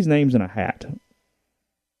put all these names in a hat,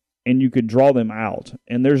 and you could draw them out.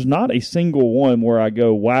 And there's not a single one where I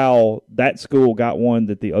go, wow, that school got one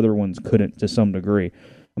that the other ones couldn't to some degree.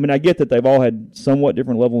 I mean, I get that they've all had somewhat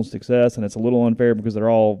different levels of success, and it's a little unfair because they're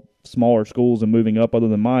all smaller schools and moving up other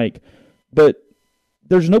than Mike. But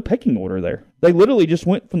there's no pecking order there. They literally just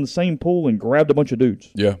went from the same pool and grabbed a bunch of dudes.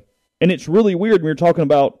 Yeah. And it's really weird when you're talking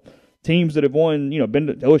about teams that have won,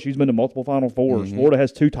 LSU's been to multiple Final Fours. Mm-hmm. Florida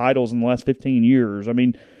has 2 titles in the last 15 years. I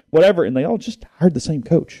mean, whatever. And they all just hired the same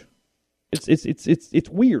coach. It's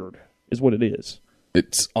weird is what it is.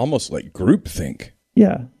 It's almost like groupthink.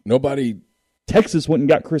 Yeah. Texas went and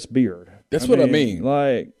got Chris Beard. That's what I mean.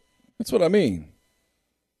 That's what I mean.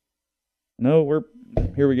 No,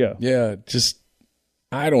 here we go. Yeah,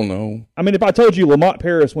 I don't know. I mean, if I told you Lamont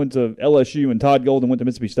Paris went to LSU and Todd Golden went to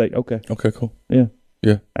Mississippi State, okay. Okay, cool. Yeah.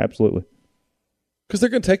 Yeah. Absolutely. Because they're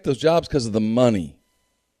going to take those jobs because of the money.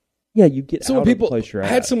 Yeah, you get out of the place you're at.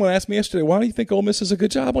 I had someone ask me yesterday, why do you think Ole Miss is a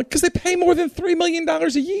good job? I'm like, because they pay more than $3 million a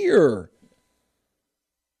year.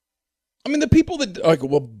 I mean, the people that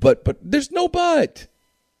but there's no but.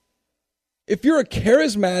 If you're a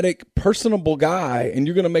charismatic, personable guy and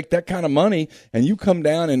you're going to make that kind of money and you come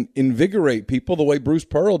down and invigorate people the way Bruce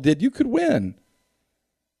Pearl did, you could win.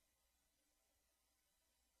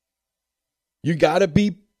 You got to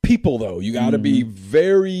be people, though. You got to be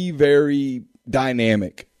very, very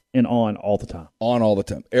dynamic and on all the time. On all the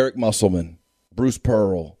time. Eric Musselman, Bruce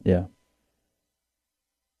Pearl. Yeah.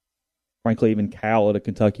 Frankly, even Cal at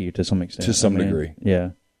Kentucky to some extent. To some degree.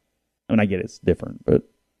 Yeah. I mean, I get it's different, but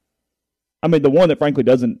I mean, the one that frankly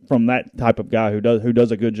doesn't, from that type of guy who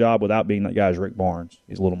does a good job without being that guy is Rick Barnes.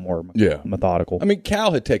 He's a little more methodical. I mean,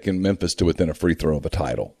 Cal had taken Memphis to within a free throw of a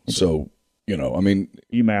title. So,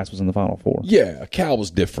 UMass was in the Final Four. Yeah, Cal was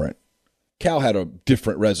different. Cal had a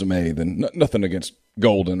different resume than nothing against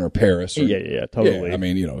Golden or Paris. Or, yeah, totally. Yeah, I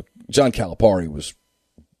mean, John Calipari was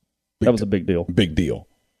that was a big deal. Big deal.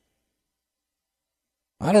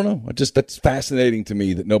 I don't know. That's fascinating to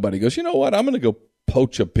me that nobody goes, you know what? I'm going to go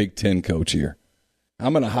poach a Big Ten coach here.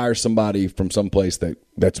 I'm going to hire somebody from someplace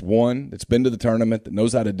that's won, that's been to the tournament, that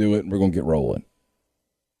knows how to do it, and we're going to get rolling.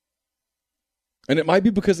 And it might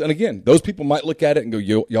be because, and again, those people might look at it and go,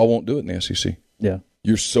 y'all won't do it in the SEC. Yeah.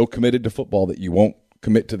 You're so committed to football that you won't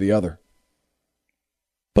commit to the other.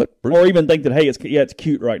 But Bruce, or even think that, hey, it's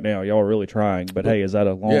cute right now. Y'all are really trying. But hey, is that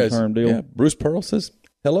a long-term deal? Yeah. Bruce Pearl says,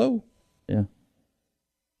 hello. Yeah.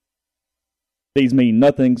 These mean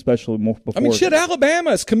nothing, especially more before. I mean, shit,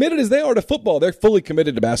 Alabama, as committed as they are to football, they're fully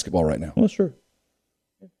committed to basketball right now. Well, sure.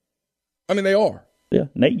 I mean, they are. Yeah,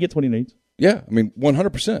 Nate gets what he needs. Yeah, I mean,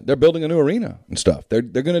 100%. They're building a new arena and stuff. They're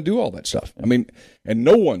going to do all that stuff. I mean, and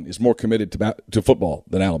no one is more committed to football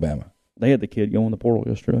than Alabama. They had the kid go in the portal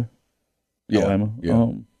yesterday. Yeah, Alabama.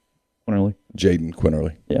 Yeah. Quinterly. Jaden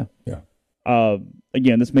Quinterly. Yeah. Yeah.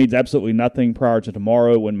 Again, this means absolutely nothing prior to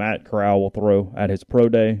tomorrow when Matt Corral will throw at his pro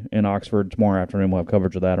day in Oxford. Tomorrow afternoon we'll have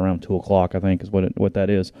coverage of that around 2 o'clock, I think, is what that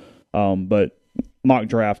is. But mock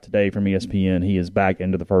draft today from ESPN, he is back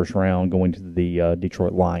into the first round going to the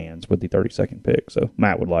Detroit Lions with the 32nd pick. So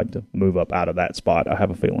Matt would like to move up out of that spot, I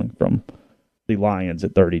have a feeling, from the Lions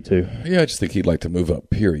at 32. Yeah, I just think he'd like to move up,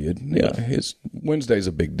 period. Yeah. His Wednesday's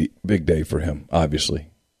a big day for him, obviously.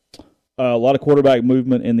 A lot of quarterback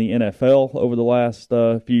movement in the NFL over the last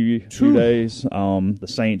few days. The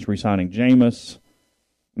Saints re-signing Jameis.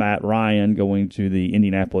 Matt Ryan going to the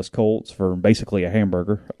Indianapolis Colts for basically a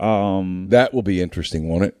hamburger. That will be interesting,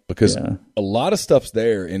 won't it? Because a lot of stuff's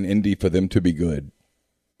there in Indy for them to be good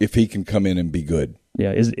if he can come in and be good.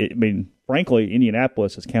 Yeah, frankly,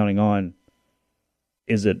 Indianapolis is counting on,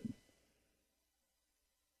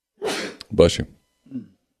 Bless you.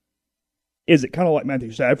 Is it kind of like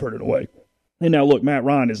Matthew Stafford in a way? And now, look, Matt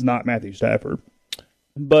Ryan is not Matthew Stafford.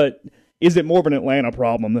 But is it more of an Atlanta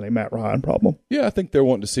problem than a Matt Ryan problem? Yeah, I think they're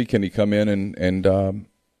wanting to see can he come in and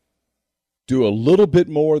do a little bit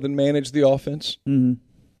more than manage the offense. Mm-hmm.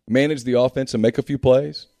 Manage the offense and make a few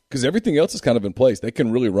plays. Because everything else is kind of in place. They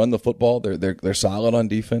can really run the football. They're solid on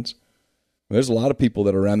defense. There's a lot of people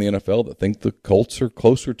that are around the NFL that think the Colts are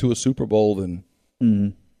closer to a Super Bowl than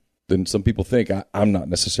some people think. I'm not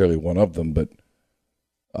necessarily one of them, but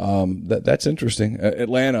that's interesting.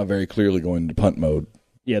 Atlanta very clearly going into punt mode.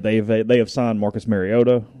 Yeah, they have signed Marcus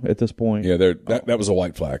Mariota at this point. Yeah, that was a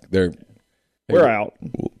white flag. We're out.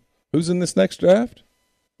 Who's in this next draft?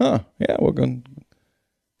 Huh? Yeah, we're going.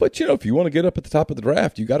 But if you want to get up at the top of the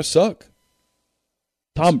draft, you got to suck.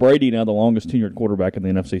 Tom Brady now the longest tenured quarterback in the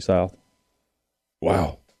NFC South.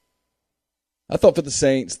 Wow. I thought for the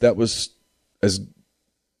Saints that was as.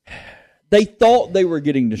 They thought they were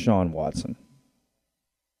getting Deshaun Watson.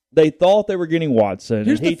 They thought they were getting Watson.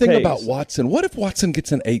 Here's the thing about Watson. What if Watson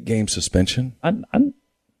gets an 8-game suspension?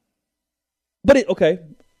 But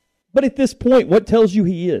at this point, what tells you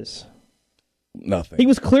he is? Nothing. He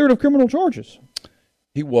was cleared of criminal charges.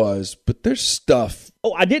 He was, but there's stuff.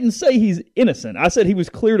 Oh, I didn't say he's innocent. I said he was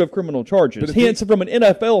cleared of criminal charges. Hence, from an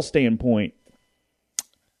NFL standpoint,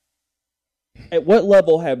 at what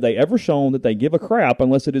level have they ever shown that they give a crap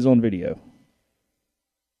unless it is on video?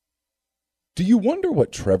 Do you wonder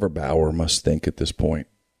what Trevor Bauer must think at this point?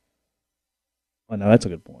 Oh, no, that's a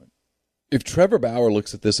good point. If Trevor Bauer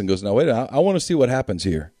looks at this and goes, no, wait, I want to see what happens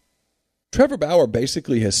here. Trevor Bauer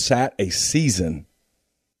basically has sat a season,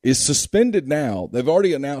 is suspended now. They've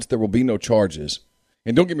already announced there will be no charges.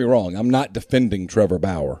 And don't get me wrong, I'm not defending Trevor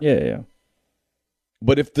Bauer. Yeah.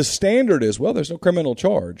 But if the standard is, well, there's no criminal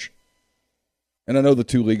charge, and I know the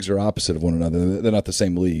two leagues are opposite of one another. They're not the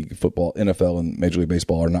same league. Football, NFL, and Major League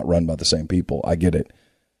Baseball are not run by the same people. I get it.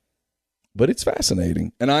 But it's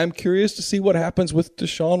fascinating. And I'm curious to see what happens with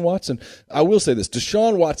Deshaun Watson. I will say this.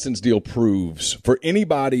 Deshaun Watson's deal proves, for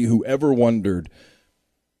anybody who ever wondered,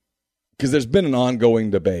 because there's been an ongoing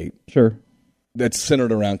debate. Sure. That's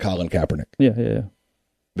centered around Colin Kaepernick. Yeah.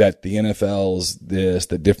 That the NFL's this,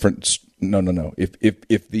 the different. No.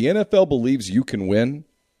 If the NFL believes you can win,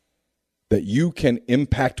 that you can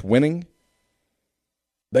impact winning,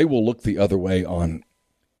 they will look the other way on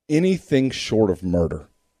anything short of murder.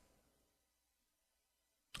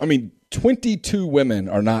 I mean, 22 women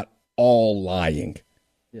are not all lying.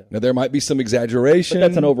 Yeah. Now, there might be some exaggeration. But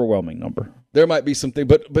that's an overwhelming number. There might be something,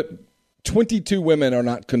 but 22 women are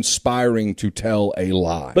not conspiring to tell a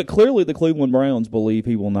lie. But clearly the Cleveland Browns believe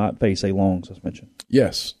he will not face a long suspension.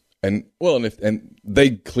 Yes. And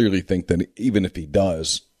they clearly think that even if he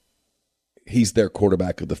does, he's their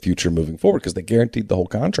quarterback of the future moving forward because they guaranteed the whole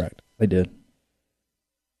contract. They did.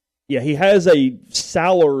 Yeah, he has a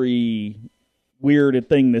salary weird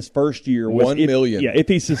thing this first year. $1 million. Yeah, if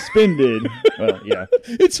he's suspended, well, yeah.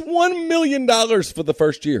 It's $1 million for the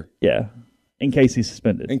first year. Yeah, in case he's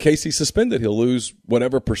suspended. In case he's suspended, he'll lose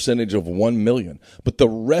whatever percentage of $1 million. But the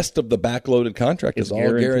rest of the backloaded contract is all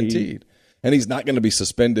guaranteed. And he's not going to be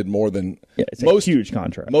suspended more than it's a huge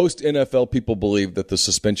contract. Most NFL people believe that the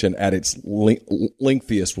suspension at its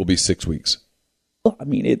lengthiest will be 6 weeks. Well, I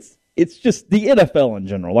mean, it's just the NFL in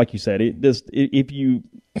general. Like you said, if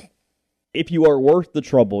you are worth the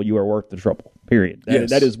trouble, you are worth the trouble. Period.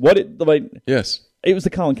 That is what it. Like, yes. It was the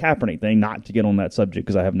Colin Kaepernick thing. Not to get on that subject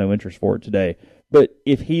because I have no interest for it today. But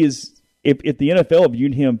if he is. If the NFL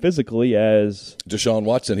viewed him physically as Deshaun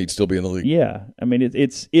Watson, he'd still be in the league. Yeah, I mean it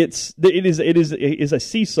is a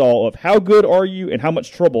seesaw of how good are you and how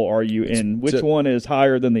much trouble are you, and which one is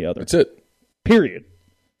higher than the other. That's it. Period.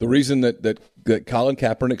 The reason that Colin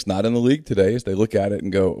Kaepernick's not in the league today is they look at it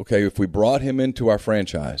and go, okay, if we brought him into our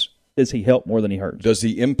franchise, does he help more than he hurts? Does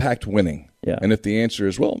he impact winning? Yeah. And if the answer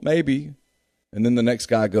is, well, maybe, and then the next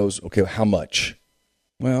guy goes, okay, how much?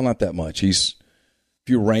 Well, not that much. If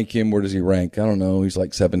you rank him, where does he rank? I don't know. He's like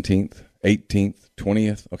 17th, 18th,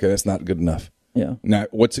 20th. Okay, that's not good enough. Yeah. Now,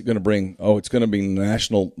 what's it going to bring? Oh, it's going to be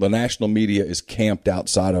the national media is camped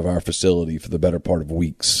outside of our facility for the better part of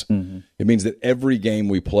weeks. Mm-hmm. It means that every game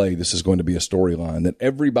we play, this is going to be a storyline, that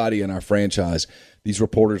everybody in our franchise, these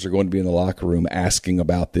reporters are going to be in the locker room asking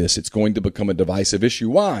about this. It's going to become a divisive issue.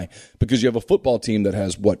 Why? Because you have a football team that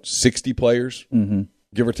has, 60 players,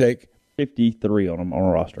 give or take? 53 on a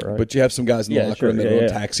roster, right? But you have some guys in the locker room that are on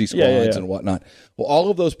taxi squads and whatnot. Well,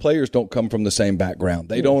 all of those players don't come from the same background.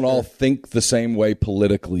 They don't all think the same way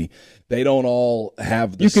politically. They don't all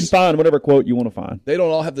have the... You can find whatever quote you want to find. They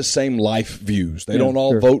don't all have the same life views. They don't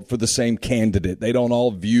all vote for the same candidate. They don't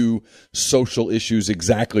all view social issues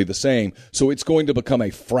exactly the same. So it's going to become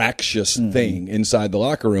a fractious thing inside the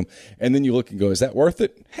locker room. And then you look and go, is that worth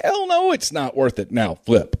it? Hell no, it's not worth it. Now,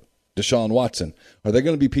 flip. Deshaun Watson. Are there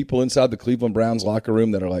going to be people inside the Cleveland Browns locker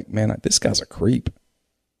room that are like, man, this guy's a creep?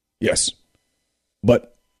 Yes.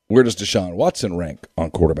 But where does Deshaun Watson rank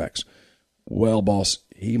on quarterbacks? Well, boss,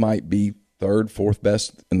 he might be third, fourth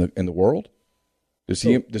best in the world. Does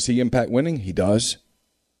he impact winning? He does.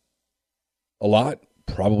 A lot.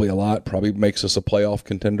 Probably makes us a playoff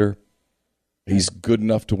contender. He's good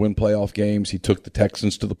enough to win playoff games. He took the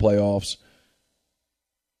Texans to the playoffs.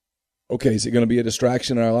 Okay, is it going to be a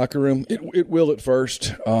distraction in our locker room? It will at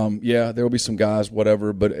first. Yeah, there will be some guys,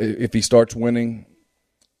 whatever. But if he starts winning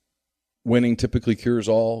typically cures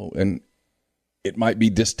all. And it might be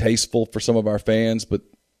distasteful for some of our fans, but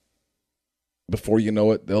before you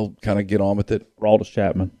know it, they'll kind of get on with it. Aroldis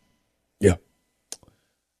Chapman. Yeah.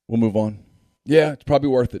 We'll move on. Yeah, it's probably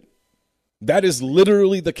worth it. That is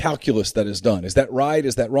literally the calculus that is done. Is that right?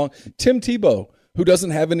 Is that wrong? Tim Tebow, who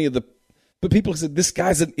doesn't have any of the... But people said this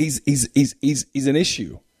guy's he's an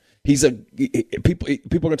issue. People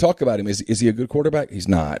are going to talk about him. Is he a good quarterback? He's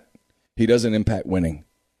not. He doesn't impact winning.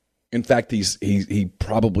 In fact, he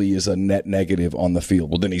probably is a net negative on the field.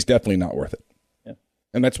 Well, then he's definitely not worth it. Yeah.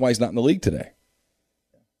 And that's why he's not in the league today.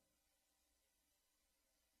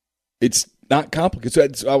 It's not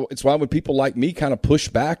complicated. So it's why when people like me kind of push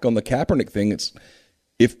back on the Kaepernick thing, it's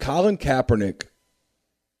if Colin Kaepernick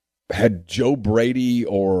had Joe Brady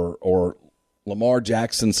or Lamar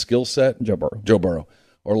Jackson's skill set, Joe Burrow,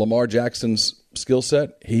 or Lamar Jackson's skill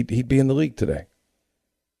set, he'd be in the league today.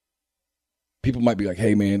 People might be like,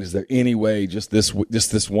 "Hey, man, is there any way just this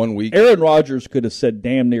 1 week?" Aaron Rodgers could have said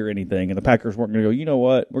damn near anything, and the Packers weren't going to go, you know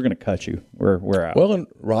what? We're going to cut you. We're out. Well, and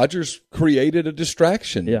Rodgers created a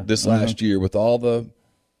distraction this last year with all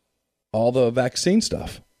the vaccine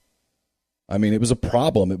stuff. I mean, it was a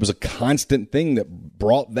problem. It was a constant thing that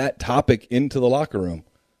brought that topic into the locker room.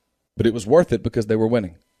 But it was worth it because they were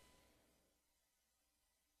winning.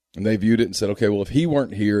 And they viewed it and said, okay, well, if he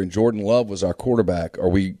weren't here and Jordan Love was our quarterback, are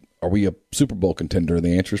we a Super Bowl contender? And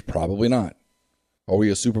the answer is probably not. Are we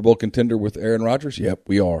a Super Bowl contender with Aaron Rodgers? Yep,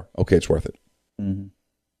 we are. Okay, it's worth it. Mm-hmm.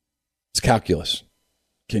 It's calculus.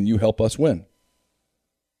 Can you help us win?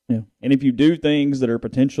 Yeah. And if you do things that are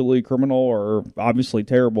potentially criminal or obviously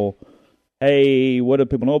terrible, hey, what do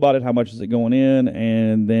people know about it? How much is it going in?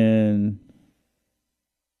 And then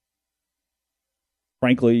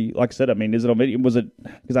frankly, like I said, I mean, is it on video? Was it,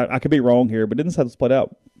 because I could be wrong here, but didn't this how this played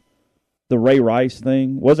out? The Ray Rice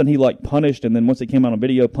thing, wasn't he like punished, and then once it came out on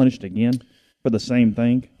video, punished again for the same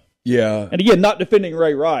thing? Yeah. And again, not defending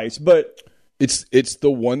Ray Rice, but it's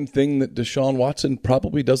the one thing that Deshaun Watson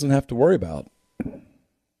probably doesn't have to worry about.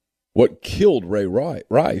 What killed Ray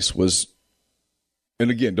Rice was, and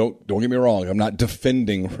again, don't get me wrong, I'm not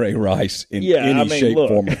defending Ray Rice in any shape,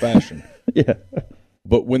 form, or fashion. Yeah.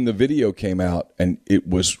 But when the video came out and it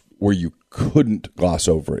was where you couldn't gloss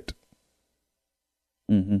over it,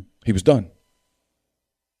 he was done.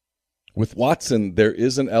 With Watson, there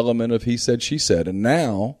is an element of he said, she said. And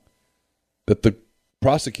now that the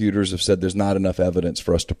prosecutors have said there's not enough evidence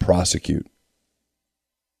for us to prosecute,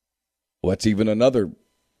 well, that's even another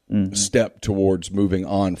step towards moving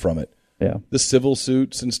on from it. Yeah. The civil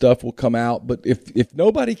suits and stuff will come out, but if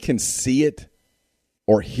nobody can see it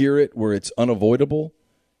or hear it where it's unavoidable,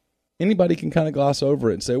 anybody can kind of gloss over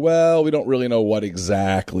it and say, well, we don't really know what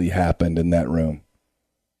exactly happened in that room.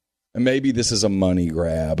 And maybe this is a money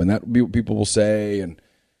grab, and that will be what people will say. And,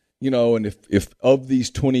 and if of these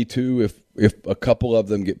 22, if a couple of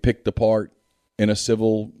them get picked apart in a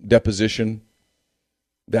civil deposition,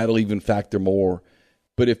 that'll even factor more.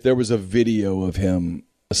 But if there was a video of him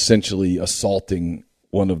essentially assaulting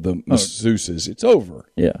one of the masseuses, it's over.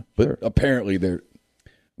 Yeah. But apparently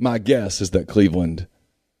my guess is that Cleveland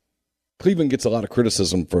gets a lot of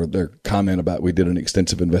criticism for their comment about we did an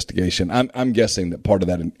extensive investigation. I'm guessing that part of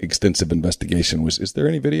that extensive investigation was, is there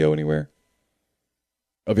any video anywhere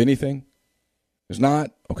of anything? There's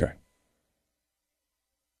not? Okay.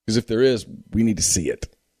 Because if there is, we need to see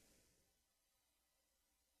it.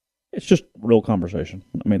 It's just real conversation.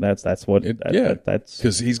 I mean, that's what. That's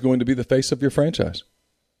because he's going to be the face of your franchise.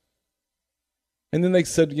 And then they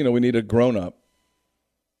said, we need a grown-up,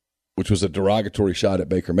 which was a derogatory shot at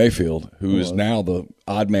Baker Mayfield, who is now the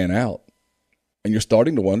odd man out. And you're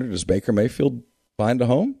starting to wonder, does Baker Mayfield find a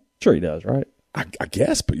home? Sure he does, right? I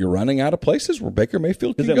guess, but you're running out of places where Baker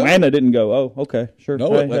Mayfield can go. Because Atlanta didn't go, oh, okay, sure.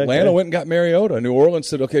 No, Atlanta went and got Mariota. New Orleans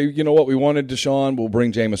said, okay, you know what, we wanted Deshaun, we'll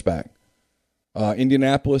bring Jameis back.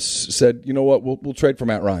 Indianapolis said, you know what, we'll trade for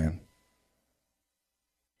Matt Ryan.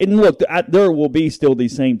 And look, there will be still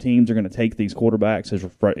these same teams are going to take these quarterbacks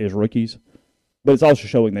as rookies, but it's also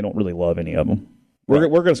showing they don't really love any of them.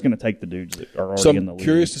 We're just going to take the dudes that are already in the league. So I'm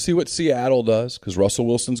curious to see what Seattle does because Russell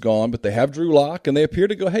Wilson's gone, but they have Drew Lock, and they appear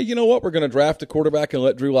to go, hey, you know what, we're going to draft a quarterback and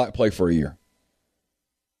let Drew Lock play for a year.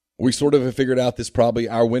 We sort of have figured out this probably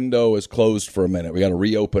our window is closed for a minute. We got to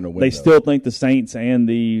reopen a window. They still think the Saints and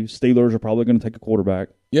the Steelers are probably going to take a quarterback.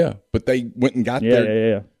 Yeah, but they went and got their...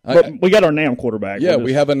 Yeah. But we got our now quarterback. Yeah,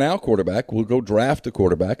 we have a now quarterback. We'll go draft a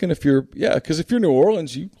quarterback. And if you're New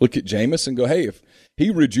Orleans, you look at Jameis and go, hey, if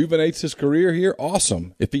he rejuvenates his career here,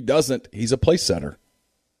 awesome. If he doesn't, he's a place setter.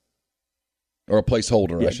 Or a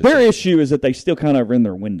placeholder, I should say. Their issue is that they still kind of are in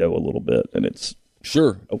their window a little bit, and it's...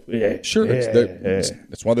 Sure. That's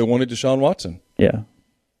why they wanted Deshaun Watson. Yeah.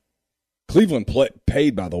 Cleveland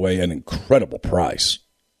paid, by the way, an incredible price.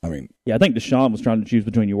 I mean, I think Deshaun was trying to choose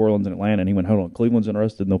between New Orleans and Atlanta, and he went, "Hold on, Cleveland's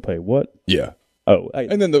interested, and they'll pay what?" Yeah. Oh,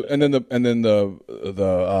 and then the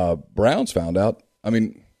Browns found out. I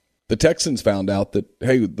mean, the Texans found out that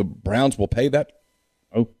hey, the Browns will pay that.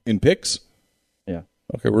 Oh, in picks. Yeah.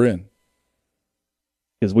 Okay, we're in.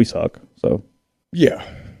 Because we suck. So. Yeah.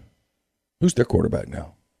 Who's their quarterback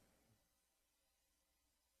now?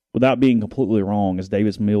 Without being completely wrong, is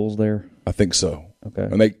Davis Mills there? I think so. Okay.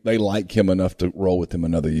 And they like him enough to roll with him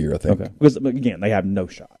another year, I think. Okay. Because, again, they have no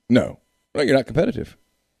shot. No, you're not competitive.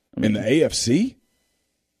 In the AFC?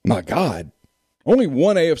 My God. Only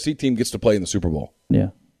one AFC team gets to play in the Super Bowl. Yeah.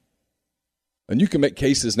 And you can make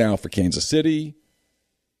cases now for Kansas City,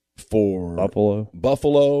 for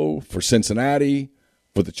Buffalo, for Cincinnati,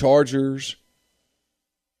 for the Chargers,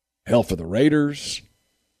 hell, for the Raiders.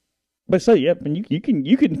 But and you can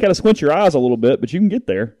kind of squint your eyes a little bit, but you can get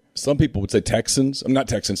there. Some people would say Texans. I'm not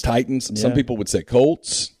Texans, Titans. Yeah. Some people would say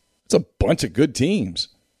Colts. It's a bunch of good teams.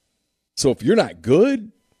 So if you're not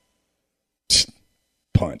good,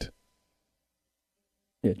 punt.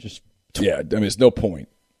 Yeah, I mean, it's no point.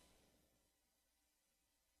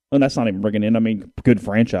 And that's not even bringing in, good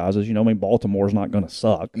franchises. Baltimore's not going to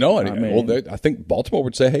suck. No, I think Baltimore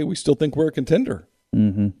would say, hey, we still think we're a contender.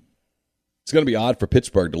 Mm-hmm. It's going to be odd for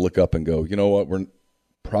Pittsburgh to look up and go, you know what, we're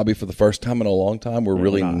probably for the first time in a long time, we're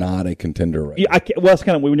really not a contender right now. That's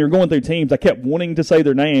kind of when you're going through teams, I kept wanting to say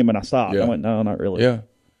their name, and I stopped. Yeah. I went, no, not really. Yeah.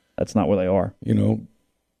 That's not where they are.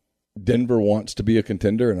 Denver wants to be a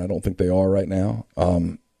contender, and I don't think they are right now.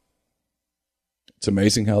 It's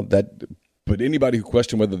amazing how that – but anybody who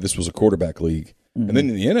questioned whether this was a quarterback league, and then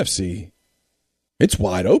in the NFC, It's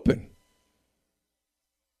wide open.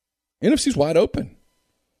 NFC's wide open.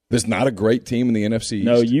 There's not a great team in the NFC East.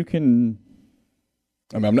 No, you can.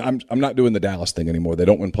 I mean, I'm not doing the Dallas thing anymore. They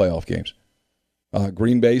don't win playoff games.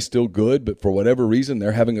 Green Bay's still good, but for whatever reason,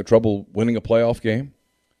 they're having a trouble winning a playoff game.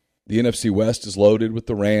 The NFC West is loaded with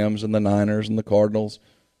the Rams and the Niners and the Cardinals.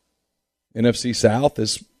 NFC South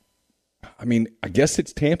is, I mean, I guess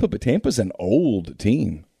it's Tampa, but Tampa's an old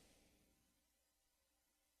team.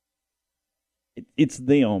 It's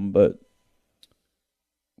them, but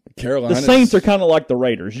Carolina. The Saints are kind of like the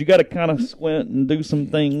Raiders. You got to kind of squint and do some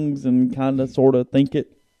things and kind of sort of think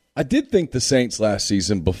it. I did think the Saints last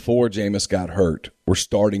season, before Jameis got hurt, were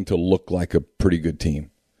starting to look like a pretty good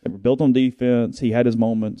team. They were built on defense. He had his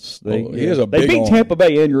moments. They beat arm. Tampa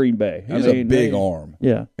Bay and Green Bay. He has a big arm.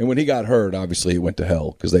 Yeah. And when he got hurt, obviously it went to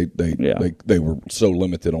hell because they were so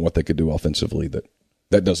limited on what they could do offensively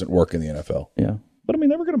that doesn't work in the NFL. Yeah. But, I mean,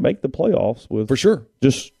 they were going to make the playoffs with for sure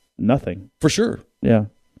just nothing. For sure. Yeah.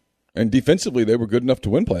 And defensively, they were good enough to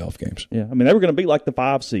win playoff games. Yeah. I mean, they were going to be like the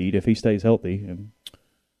 5 seed if he stays healthy. And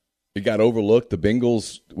it got overlooked. The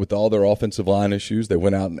Bengals, with all their offensive line issues, they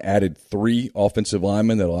went out and added 3 offensive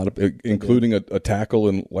linemen, including a tackle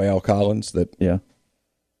in La'el Collins that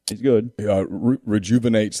he's good.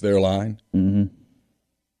 Rejuvenates their line. Mm-hmm.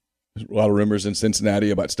 There's a lot of rumors in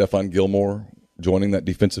Cincinnati about Stephon Gilmore joining that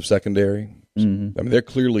defensive secondary. Mm-hmm. I mean, they're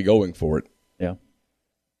clearly going for it. Yeah.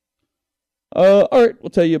 All right, we'll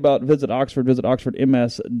tell you about Visit Oxford. Visit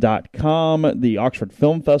oxfordms.com. The Oxford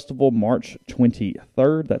Film Festival, March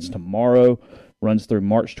 23rd. That's tomorrow. Runs through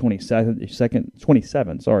March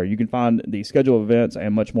 27th. Sorry. You can find the schedule of events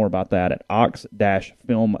and much more about that at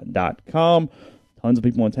ox-film.com. Tons of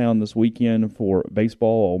people in town this weekend for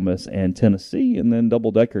baseball, Ole Miss and Tennessee, and then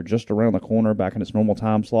double-decker just around the corner back in its normal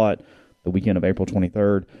time slot the weekend of April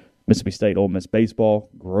 23rd. Mississippi State, Ole Miss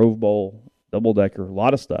baseball, Grove Bowl, double-decker, a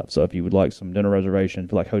lot of stuff. So if you would like some dinner reservations,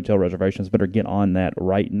 if you like hotel reservations, better get on that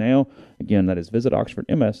right now. Again, that is visit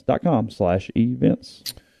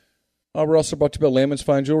oxfordms.com/events. We're also brought to you by Lammon's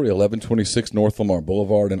Fine Jewelry, 1126 North Lamar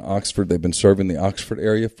Boulevard in Oxford. They've been serving the Oxford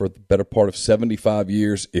area for the better part of 75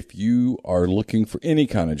 years. If you are looking for any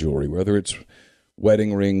kind of jewelry, whether it's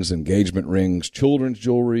wedding rings, engagement rings, children's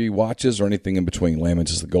jewelry, watches, or anything in between,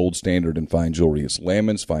 Lammon's is the gold standard in fine jewelry. It's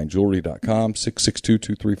lammonsfinejewelry.com,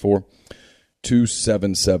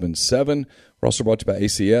 662-234-2777. We're also brought to you by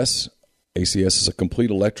ACS. ACS is a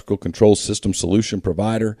complete electrical control system solution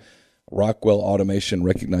provider. Rockwell Automation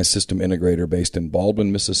recognized system integrator based in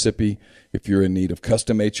Baldwin, Mississippi. If you're in need of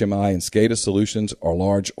custom HMI and SCADA solutions or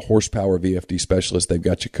large horsepower VFD specialists, they've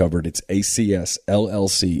got you covered. It's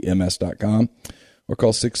ACSLLCMS.com or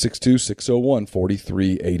call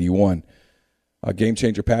 662-601-4381. Game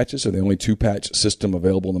Changer patches are the only 2-patch system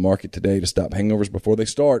available in the market today to stop hangovers before they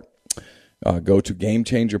start. Go to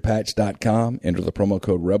GameChangerPatch.com, enter the promo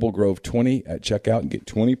code RebelGrove20 at checkout, and get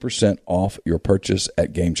 20% off your purchase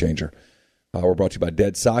at Game Changer. We're brought to you by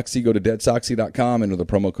Dead Soxy. Go to DeadSoxy.com, enter the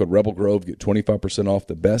promo code RebelGrove, get 25% off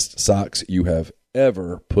the best socks you have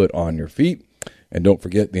ever put on your feet. And don't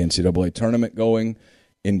forget the NCAA tournament going,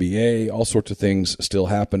 NBA, all sorts of things still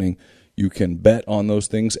happening. You can bet on those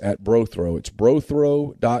things at BroThrow. It's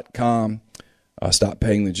BroThrow.com. Stop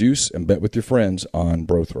paying the juice and bet with your friends on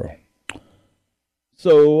BroThrow.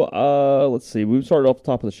 So, let's see. We started off the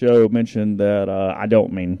top of the show, mentioned that I know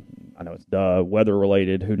it's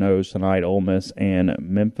weather-related. Who knows tonight, Ole Miss and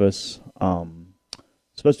Memphis.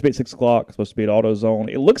 Supposed to be at 6 o'clock, supposed to be at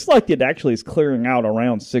AutoZone. It looks like it actually is clearing out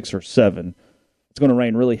around 6 or 7. It's going to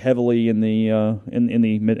rain really heavily in the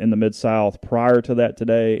Mid-South prior to that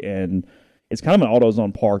today, and it's kind of an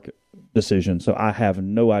AutoZone Park decision, so I have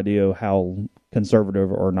no idea how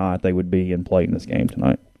conservative or not they would be in playing this game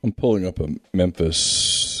tonight. I'm pulling up a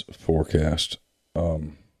Memphis forecast.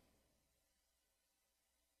 Nothing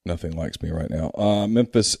likes me right now.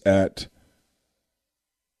 Memphis at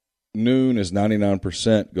noon is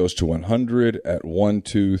 99%, goes to 100 at 1,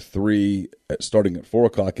 2, 3. Starting at 4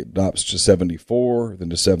 o'clock, it drops to 74, then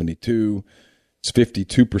to 72. It's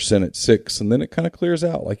 52% at 6, and then it kind of clears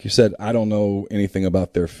out. Like you said, I don't know anything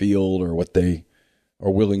about their field or what they are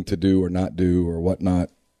willing to do or not do or whatnot.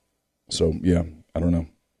 So, yeah, I don't know.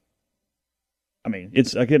 I mean,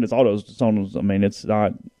 it's AutoZone. I mean, it's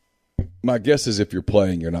not. My guess is if you're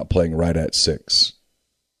playing, you're not playing right at 6.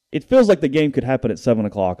 It feels like the game could happen at 7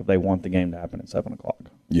 o'clock if they want the game to happen at 7 o'clock.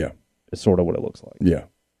 Yeah. It's sort of what it looks like. Yeah.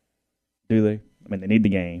 Do they? I mean, they need the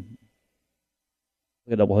game.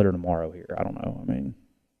 A doubleheader tomorrow here. I don't know. I mean,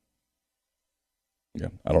 yeah,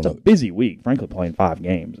 I don't know. It's a busy week. Frankly, playing 5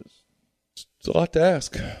 games it's a lot to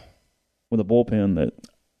ask with a bullpen that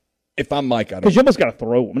if I'm Mike, I don't. Because you almost got to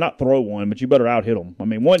throw them. Not throw one, but you better out-hit them. I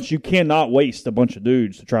mean, once you cannot waste a bunch of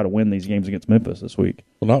dudes to try to win these games against Memphis this week.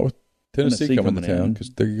 Well, not with Tennessee coming to town, because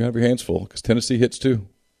they're going to have your hands full, because Tennessee hits too.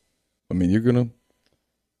 I mean, it'll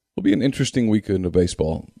be an interesting weekend of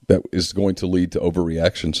baseball that is going to lead to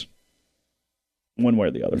overreactions. One way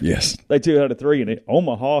or the other. Yes. They 2 out of 3, and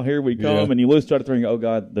Omaha, here we come, and you lose 2 out of 3, and go, oh,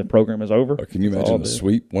 God, the program is over. Or can you imagine a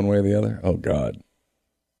sweep one way or the other? Oh, God.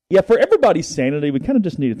 Yeah, for everybody's sanity, we kind of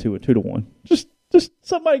just need a 2-1. Just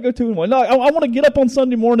somebody go 2-1. No, I want to get up on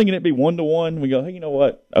Sunday morning and it be 1-1. We go, hey, you know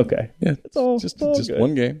what? Okay. Yeah, it's all just good.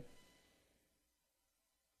 One game.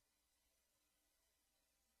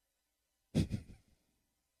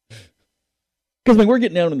 Because, I mean, we're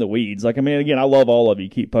getting down in the weeds. Like, I mean, again, I love all of you.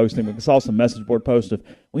 Keep posting. We saw some message board posts of,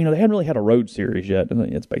 well, they hadn't really had a road series yet.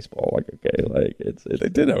 It's baseball. Like, okay, like it's. They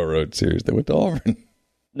did have a road series. They went to Auburn.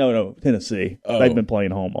 No, Tennessee. Oh. They've been playing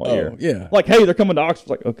home all year. Yeah. Like, hey, they're coming to Oxford.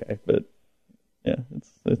 Like, okay, but yeah,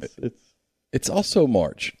 it's also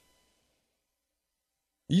March.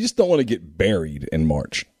 You just don't want to get buried in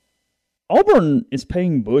March. Auburn is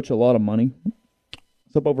paying Butch a lot of money.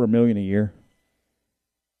 It's up over $1 million a year.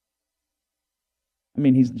 I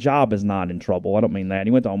mean, his job is not in trouble. I don't mean that.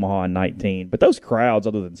 He went to Omaha in 19, but those crowds,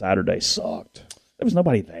 other than Saturday, sucked. There was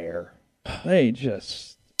nobody there. They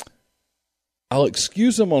just. I'll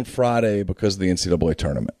excuse them on Friday because of the NCAA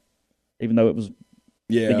tournament. Even though the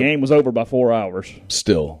game was over by 4 hours.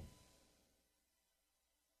 Still.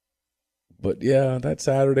 But, yeah, that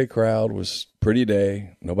Saturday crowd was pretty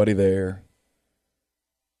day. Nobody there.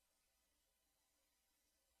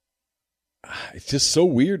 It's just so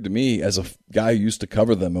weird to me as a guy who used to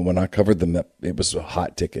cover them, and when I covered them, that it was a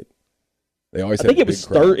hot ticket. They always. I think it was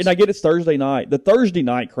and I get it's Thursday night. The Thursday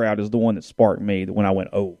night crowd is the one that sparked me when I went,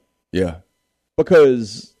 oh, yeah,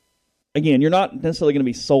 because again, you're not necessarily going to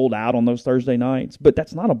be sold out on those Thursday nights, but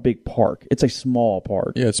that's not a big park. It's a small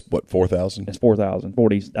park. Yeah, it's what 4,000. It's 4,000.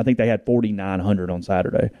 40. I think they had 4,900 on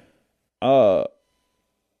Saturday. I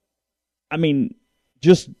mean,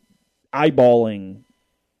 just eyeballing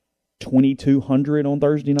 2,200 on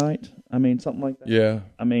Thursday night. I mean, something like that. Yeah.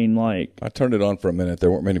 I mean, like. I turned it on for a minute. There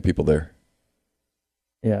weren't many people there.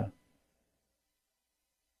 Yeah.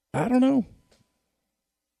 I don't know.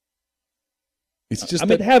 It's just.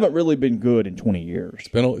 They haven't really been good in 20 years.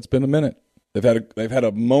 It's been a minute. They've had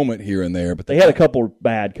a moment here and there, but they had a couple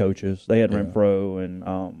bad coaches. They had Renfro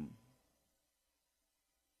and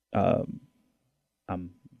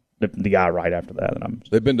the guy right after that. And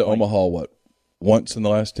they've been to Omaha once in the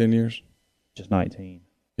last 10 years? Just 19.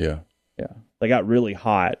 Yeah. Yeah. They got really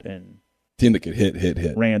hot and team that could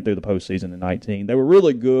hit. Ran through the postseason in 19. They were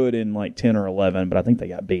really good in like 10 or 11, but I think they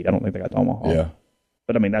got beat. I don't think they got to Omaha. Yeah.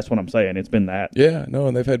 But I mean, that's what I'm saying. It's been that. Yeah, no,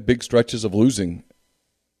 and they've had big stretches of losing.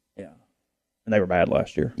 Yeah. And they were bad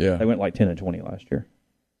last year. Yeah. They went like 10-20 last year.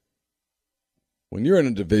 When you're in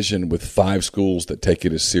a division with 5 schools that take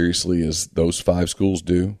it as seriously as those 5 schools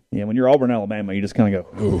do. Yeah, when you're Auburn, Alabama, you just kind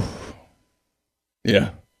of go, ooh.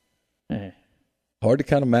 Yeah. Hard to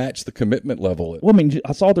kind of match the commitment level. Well, I mean,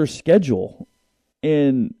 I saw their schedule,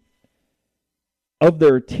 and of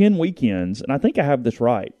their 10 weekends, and I think I have this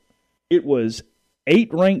right, it was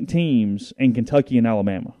 8 ranked teams in Kentucky and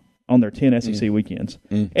Alabama on their 10 SEC weekends.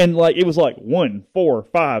 And like it was like 1, 4,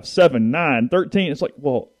 5, 7, 9, 13. It's like,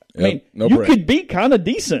 well, I mean, you could be kind of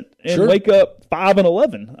decent and wake up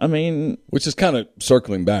 5-11. I mean, which is kind of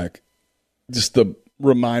circling back, just the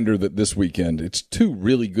reminder that this weekend it's 2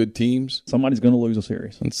 really good teams. Somebody's going to lose a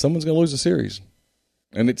series, and someone's going to lose a series,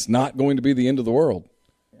 and it's not going to be the end of the world.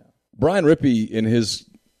 Yeah. Brian Rippey, in his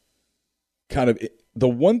kind of the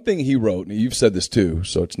one thing he wrote, and you've said this too,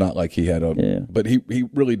 so it's not like he had but he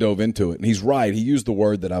really dove into it, and he's right. He used the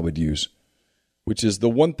word that I would use, which is the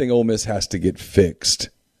one thing Ole Miss has to get fixed.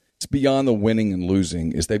 It's beyond the winning and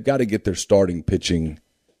losing, is they've got to get their starting pitching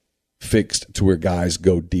fixed to where guys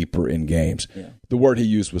go deeper in games. Yeah. The word he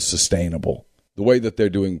used was sustainable. The way that they're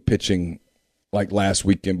doing pitching like last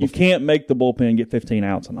weekend. You can't make the bullpen get 15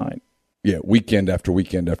 outs a night. Yeah, weekend after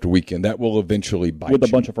weekend after weekend. That will eventually bite with a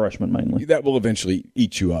bunch of freshmen mainly. That will eventually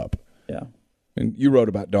eat you up. Yeah. And you wrote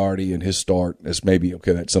about Daugherty and his start as maybe,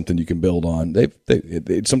 okay, that's something you can build on.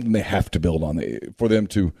 It's something they have to build on for them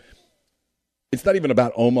to. It's not even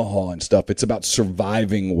about Omaha and stuff. It's about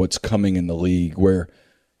surviving what's coming in the league where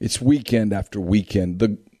it's weekend after weekend.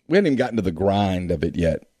 We haven't even gotten to the grind of it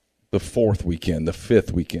yet. The 4th weekend, the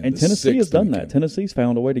 5th weekend. And Tennessee has done that. Tennessee's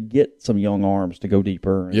found a way to get some young arms to go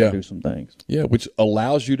deeper and do some things. Yeah, which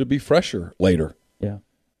allows you to be fresher later. Yeah.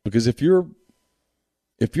 Because if you're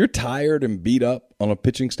tired and beat up on a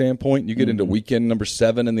pitching standpoint, you get into weekend number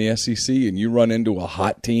 7 in the SEC and you run into a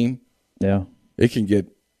hot team. Yeah. It can get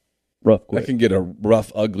rough quick. That can get a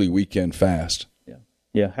rough, ugly weekend fast.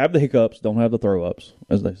 Yeah, have the hiccups, don't have the throw-ups,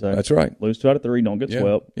 as they say. That's right. Lose 2 out of 3, don't get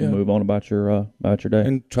swept, and move on about your day.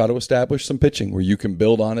 And try to establish some pitching where you can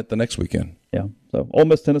build on it the next weekend. Yeah. So Ole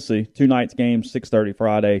Miss, Tennessee, 2 nights games, 6:30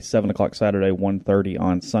 Friday, 7 o'clock Saturday, 1:30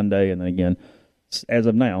 on Sunday, and then again, as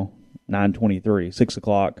of now, 9:23, 6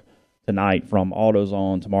 o'clock tonight from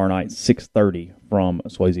AutoZone, tomorrow night, 6:30 from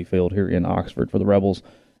Swayze Field here in Oxford for the Rebels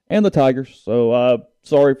and the Tigers. So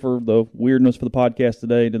sorry for the weirdness for the podcast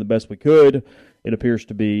today. Did the best we could. It appears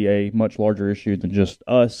to be a much larger issue than just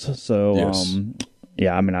us. So, yes.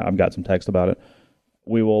 I've got some text about it.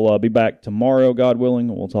 We will be back tomorrow, God willing.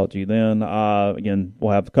 We'll talk to you then. Again,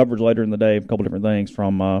 we'll have coverage later in the day, a couple different things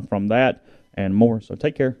from that and more. So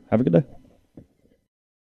take care. Have a good day.